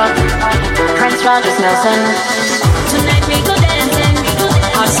Tupac, Prince Rogers Nelson. Tonight we go dancing,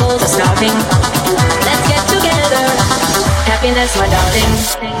 our souls are starving. Let's get together, happiness, my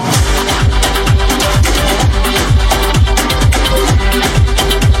darling.